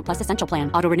of Paramount Plus Essential Plan.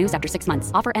 Auto renews after 6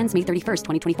 months. Offer ends May 31st,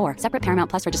 2024. Separate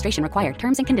Paramount Plus registration required.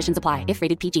 Terms and conditions apply if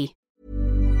rated PG.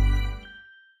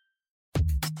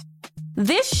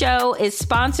 This show is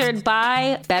sponsored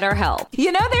by BetterHelp.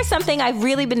 You know, there's something I've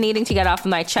really been needing to get off of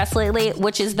my chest lately,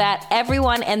 which is that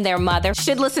everyone and their mother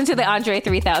should listen to the Andre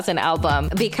 3000 album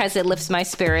because it lifts my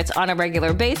spirits on a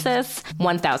regular basis,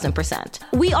 1000%.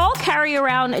 We all carry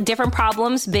around different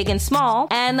problems, big and small,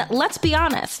 and let's be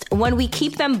honest, when we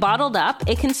keep them bottled up,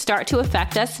 it can start to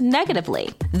affect us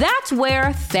negatively. That's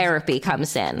where therapy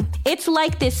comes in. It's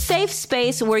like this safe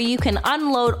space where you can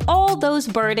unload all those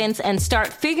burdens and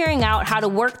start figuring out how to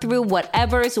work through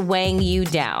whatever's weighing you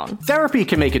down. Therapy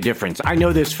can make a difference. I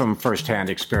know this from firsthand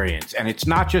experience, and it's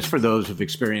not just for those who've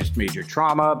experienced major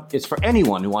trauma. It's for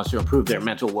anyone who wants to improve their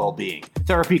mental well-being.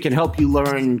 Therapy can help you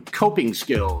learn coping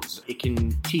skills. It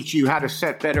can teach you how to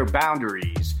set better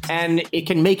boundaries, and it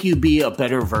can make you be a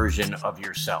better version of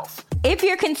yourself. If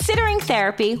you're considering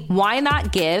therapy, why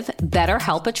not give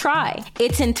BetterHelp a try?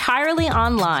 It's entirely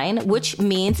online, which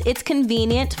means it's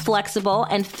convenient, flexible,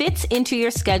 and fits into your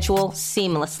schedule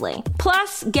seamlessly.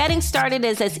 Plus, getting started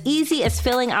is as easy as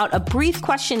filling out a brief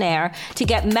questionnaire to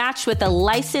get matched with a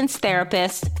licensed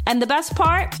therapist. And the best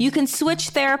part? You can switch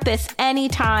therapists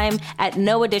anytime at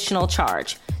no additional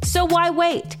charge. So why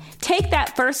wait? Take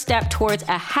that first step towards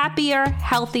a happier,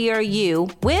 healthier you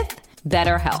with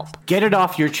BetterHelp. Get it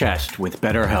off your chest with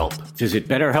BetterHelp. Visit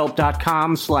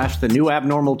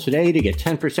BetterHelp.com/thenewabnormal today to get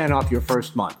 10% off your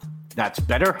first month. That's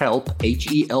BetterHelp,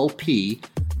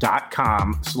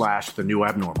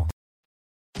 HELP.com/thenewabnormal.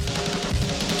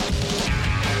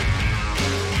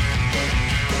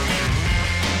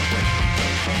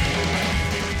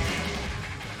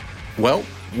 Well,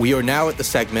 we are now at the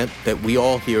segment that we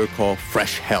all here call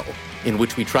Fresh Hell, in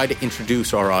which we try to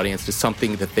introduce our audience to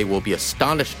something that they will be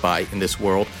astonished by in this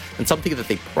world and something that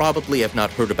they probably have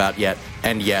not heard about yet,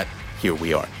 and yet here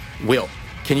we are. Will,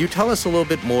 can you tell us a little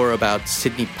bit more about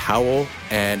Sidney Powell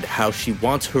and how she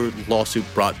wants her lawsuit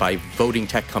brought by voting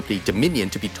tech company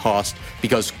Dominion to be tossed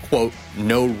because, quote,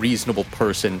 no reasonable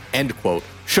person, end quote,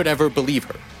 should ever believe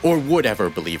her or would ever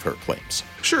believe her claims?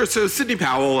 Sure. So Sidney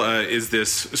Powell is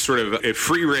this sort of a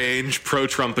free-range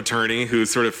pro-Trump attorney who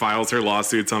sort of files her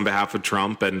lawsuits on behalf of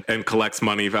Trump and collects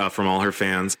money from all her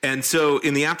fans. And so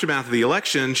in the aftermath of the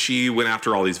election, she went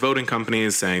after all these voting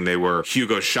companies saying they were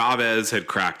Hugo Chavez had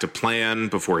cracked a plan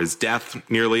before his death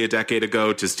nearly a decade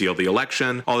ago to steal the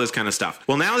election, all this kind of stuff.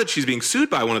 Well, now that she's being sued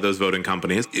by one of those voting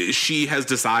companies, she has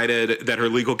decided that her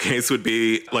legal case would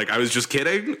be like, I was just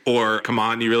kidding, or come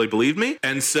on, you really believe me?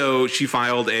 And so she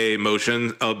filed a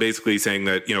motion basically saying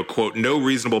that, quote, no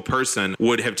reasonable person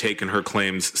would have taken her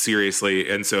claims seriously,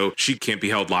 and so she can't be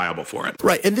held liable for it.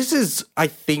 Right. And this is, I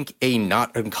think, a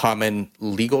not uncommon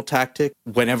legal tactic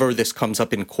whenever this comes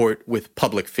up in court with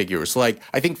public figures. Like,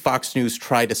 I think Fox News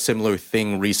tried a similar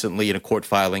thing recently in a court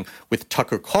filing with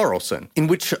Tucker Carlson, in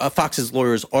which Fox's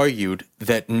lawyers argued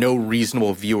that no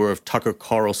reasonable viewer of Tucker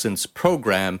Carlson's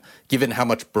program, given how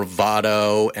much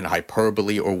bravado and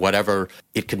hyperbole or whatever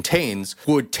it contains,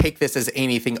 would take this as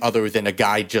anything other than a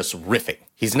guy just riffing.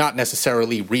 He's not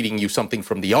necessarily reading you something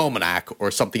from the almanac or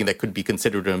something that could be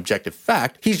considered an objective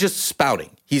fact. He's just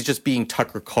spouting. He's just being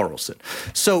Tucker Carlson.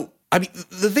 So, I mean,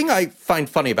 the thing I find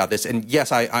funny about this, and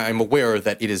yes, I'm aware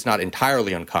that it is not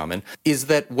entirely uncommon, is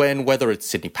that whether it's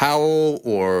Sidney Powell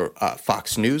or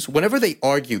Fox News, whenever they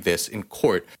argue this in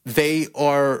court, they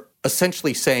are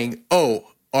essentially saying, oh,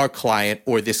 our client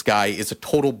or this guy is a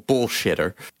total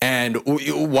bullshitter, and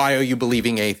why are you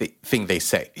believing anything they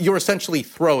say? You're essentially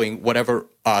throwing whatever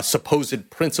supposed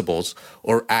principles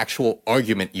or actual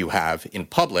argument you have in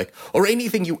public, or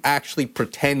anything you actually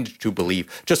pretend to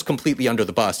believe, just completely under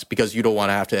the bus because you don't want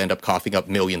to have to end up coughing up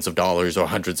millions of dollars or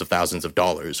hundreds of thousands of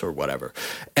dollars or whatever.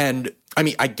 And I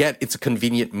mean, I get it's a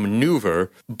convenient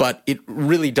maneuver, but it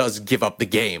really does give up the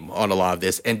game on a lot of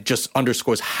this and just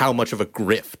underscores how much of a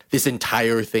grift this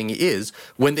entire thing is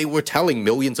when they were telling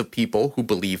millions of people who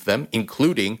believe them,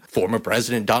 including former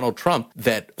President Donald Trump,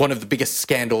 that one of the biggest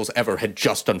scandals ever had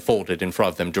just unfolded in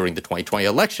front of them during the 2020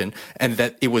 election and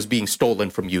that it was being stolen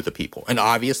from you, the people. And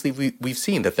obviously, we've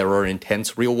seen that there are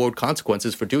intense real-world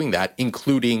consequences for doing that,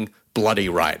 including bloody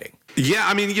rioting. Yeah,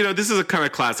 I mean, this is a kind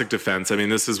of classic defense. I mean,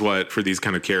 this is what, for these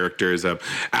kind of characters,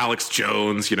 Alex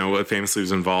Jones, famously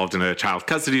was involved in a child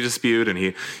custody dispute, and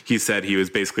he said he was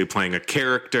basically playing a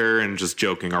character and just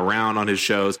joking around on his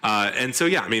shows. And so,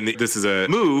 yeah, I mean, this is a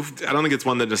move. I don't think it's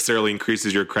one that necessarily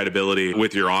increases your credibility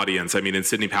with your audience. I mean, in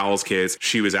Sidney Powell's case,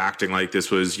 she was acting like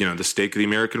this was, the stake of the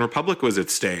American Republic was at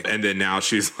stake. And then now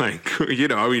she's like,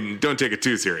 don't take it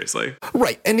too seriously.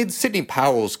 Right. And in Sidney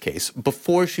Powell's case,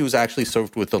 before she was actually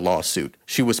served with the lawsuit,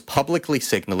 she was publicly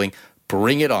signaling,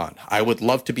 bring it on. I would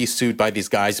love to be sued by these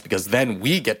guys because then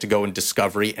we get to go in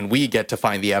discovery and we get to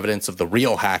find the evidence of the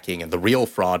real hacking and the real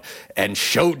fraud and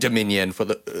show Dominion for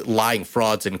the lying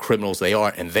frauds and criminals they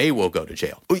are, and they will go to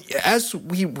jail. As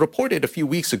we reported a few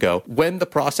weeks ago, when the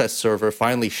process server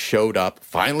finally showed up,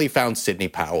 finally found Sidney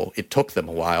Powell, it took them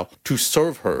a while to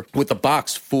serve her with a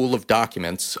box full of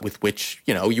documents with which,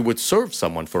 you would serve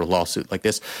someone for a lawsuit like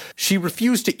this. She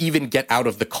refused to even get out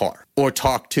of the car or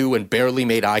talk to and barely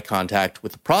made eye contact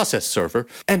with the process server.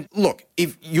 And look,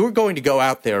 if you're going to go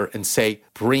out there and say,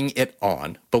 bring it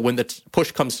on, but when the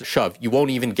push comes to shove, you won't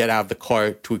even get out of the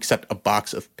car to accept a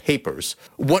box of papers,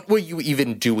 what were you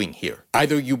even doing here?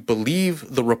 Either you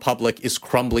believe the Republic is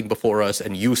crumbling before us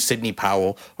and you, Sidney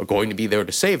Powell, are going to be there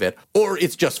to save it, or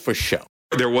it's just for show.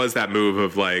 There was that move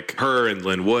of like her and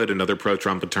Lynn Wood, another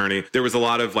pro-Trump attorney. There was a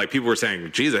lot of people were saying,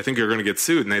 geez, I think you're going to get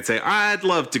sued. And they'd say, I'd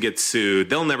love to get sued.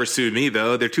 They'll never sue me,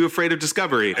 though. They're too afraid of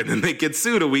discovery. And then they get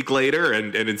sued a week later.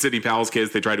 And in Sidney Powell's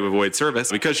case, they try to avoid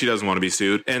service because she doesn't want to be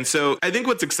sued. And so I think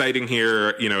what's exciting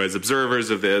here, as observers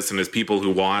of this and as people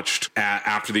who watched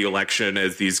after the election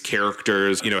as these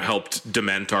characters, helped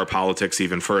dement our politics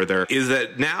even further, is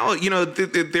that now,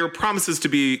 there promises to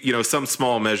be, some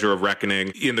small measure of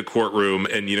reckoning in the courtroom.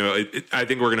 And, I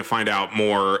think we're going to find out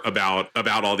more about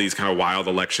all these kind of wild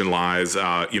election lies,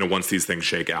 once these things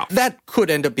shake out. That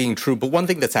could end up being true. But one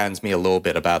thing that saddens me a little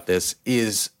bit about this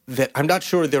is that I'm not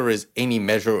sure there is any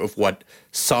measure of what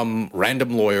some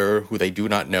random lawyer who they do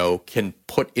not know can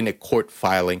put in a court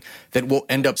filing that will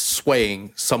end up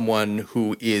swaying someone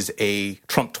who is a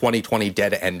Trump 2020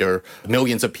 dead ender.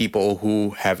 Millions of people who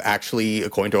have actually,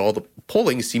 according to all the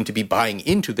polling, seem to be buying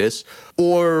into this.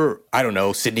 Or, I don't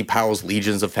know, Sidney Powell's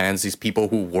legions of fans, these people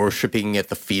who worshiping at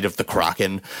the feet of the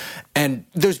Kraken. And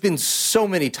there's been so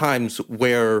many times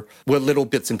where little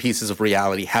bits and pieces of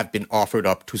reality have been offered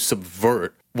up to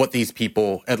subvert what these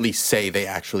people at least say they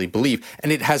actually believe,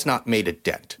 and it has not made a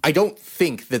dent. I don't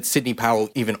think that Sidney Powell,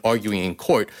 even arguing in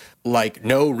court, like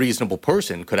no reasonable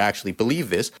person could actually believe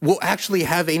this, will actually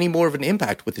have any more of an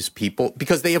impact with these people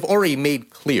because they have already made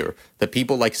clear that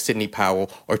people like Sidney Powell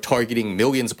are targeting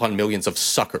millions upon millions of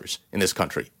suckers in this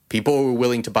country. people who are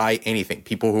willing to buy anything,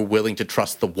 people who are willing to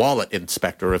trust the wallet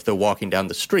inspector if they're walking down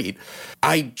the street.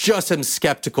 I just am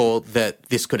skeptical that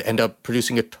this could end up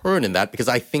producing a turn in that, because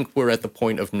I think we're at the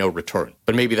point of no return.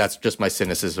 But maybe that's just my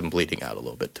cynicism bleeding out a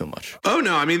little bit too much. Oh,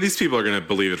 no. I mean, these people are going to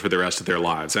believe it for the rest of their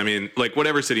lives. I mean, like,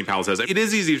 whatever Sidney Powell says, it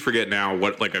is easy to forget now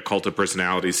what, like, a cult of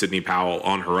personality Sidney Powell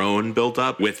on her own built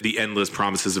up with the endless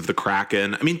promises of the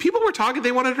Kraken. I mean, people were talking,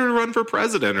 they wanted her to run for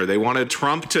president, or they wanted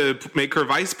Trump to make her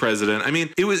vice president. I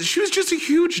mean, she was just a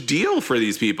huge deal for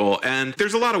these people. And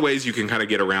there's a lot of ways you can kind of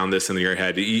get around this in your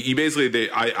head. You basically,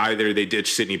 either they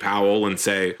ditch Sidney Powell and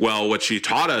say, well, what she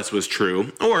taught us was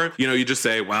true. Or, you just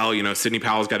say, well, Sidney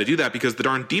Powell's got to do that because the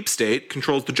darn deep state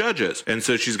controls the judges. And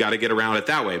so she's got to get around it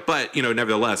that way. But,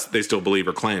 nevertheless, they still believe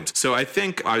her claims. So I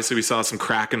think, obviously, we saw some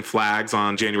Kraken flags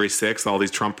on January 6th, all these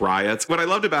Trump riots. What I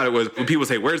loved about it was when people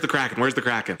say, where's the Kraken? Where's the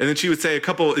Kraken? And then she'd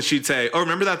say, oh,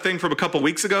 remember that thing from a couple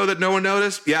weeks ago that no one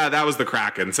noticed? Yeah, that was the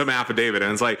Kraken, some affidavit.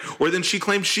 And it's like, or then she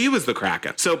claimed she was the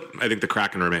Kraken. So I think the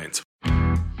Kraken remains.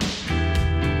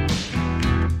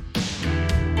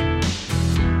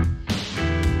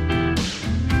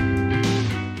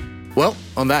 Well,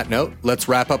 on that note, let's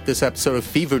wrap up this episode of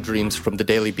Fever Dreams from the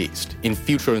Daily Beast. In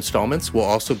future installments, we'll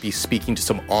also be speaking to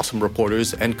some awesome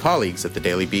reporters and colleagues at the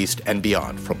Daily Beast and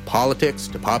beyond, from politics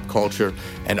to pop culture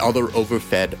and other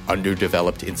overfed,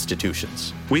 underdeveloped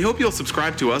institutions. We hope you'll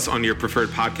subscribe to us on your preferred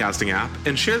podcasting app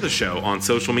and share the show on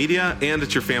social media and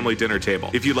at your family dinner table.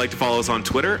 If you'd like to follow us on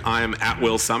Twitter, I'm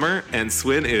 @WillSummer and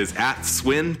Swin is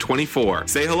 @Swin24.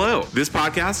 Say hello. This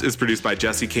podcast is produced by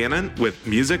Jesse Cannon with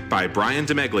music by Brian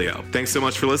DeMeglio. Thanks so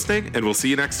much for listening, and we'll see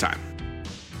you next time.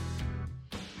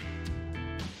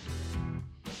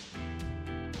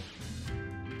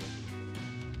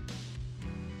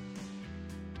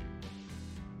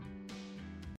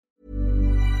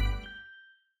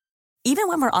 Even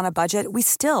when we're on a budget, we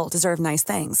still deserve nice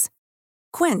things.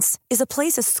 Quince is a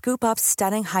place to scoop up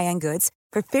stunning high-end goods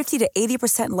for 50 to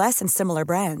 80% less than similar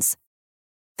brands.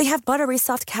 They have buttery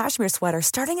soft cashmere sweaters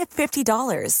starting at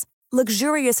 $50,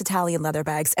 luxurious Italian leather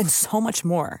bags, and so much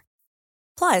more.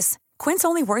 Plus, Quince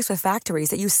only works with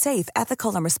factories that use safe,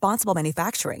 ethical, and responsible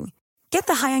manufacturing. Get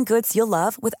the high-end goods you'll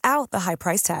love without the high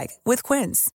price tag with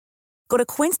Quince. Go to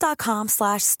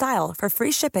quince.com/style for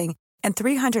free shipping and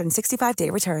 365-day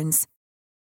returns.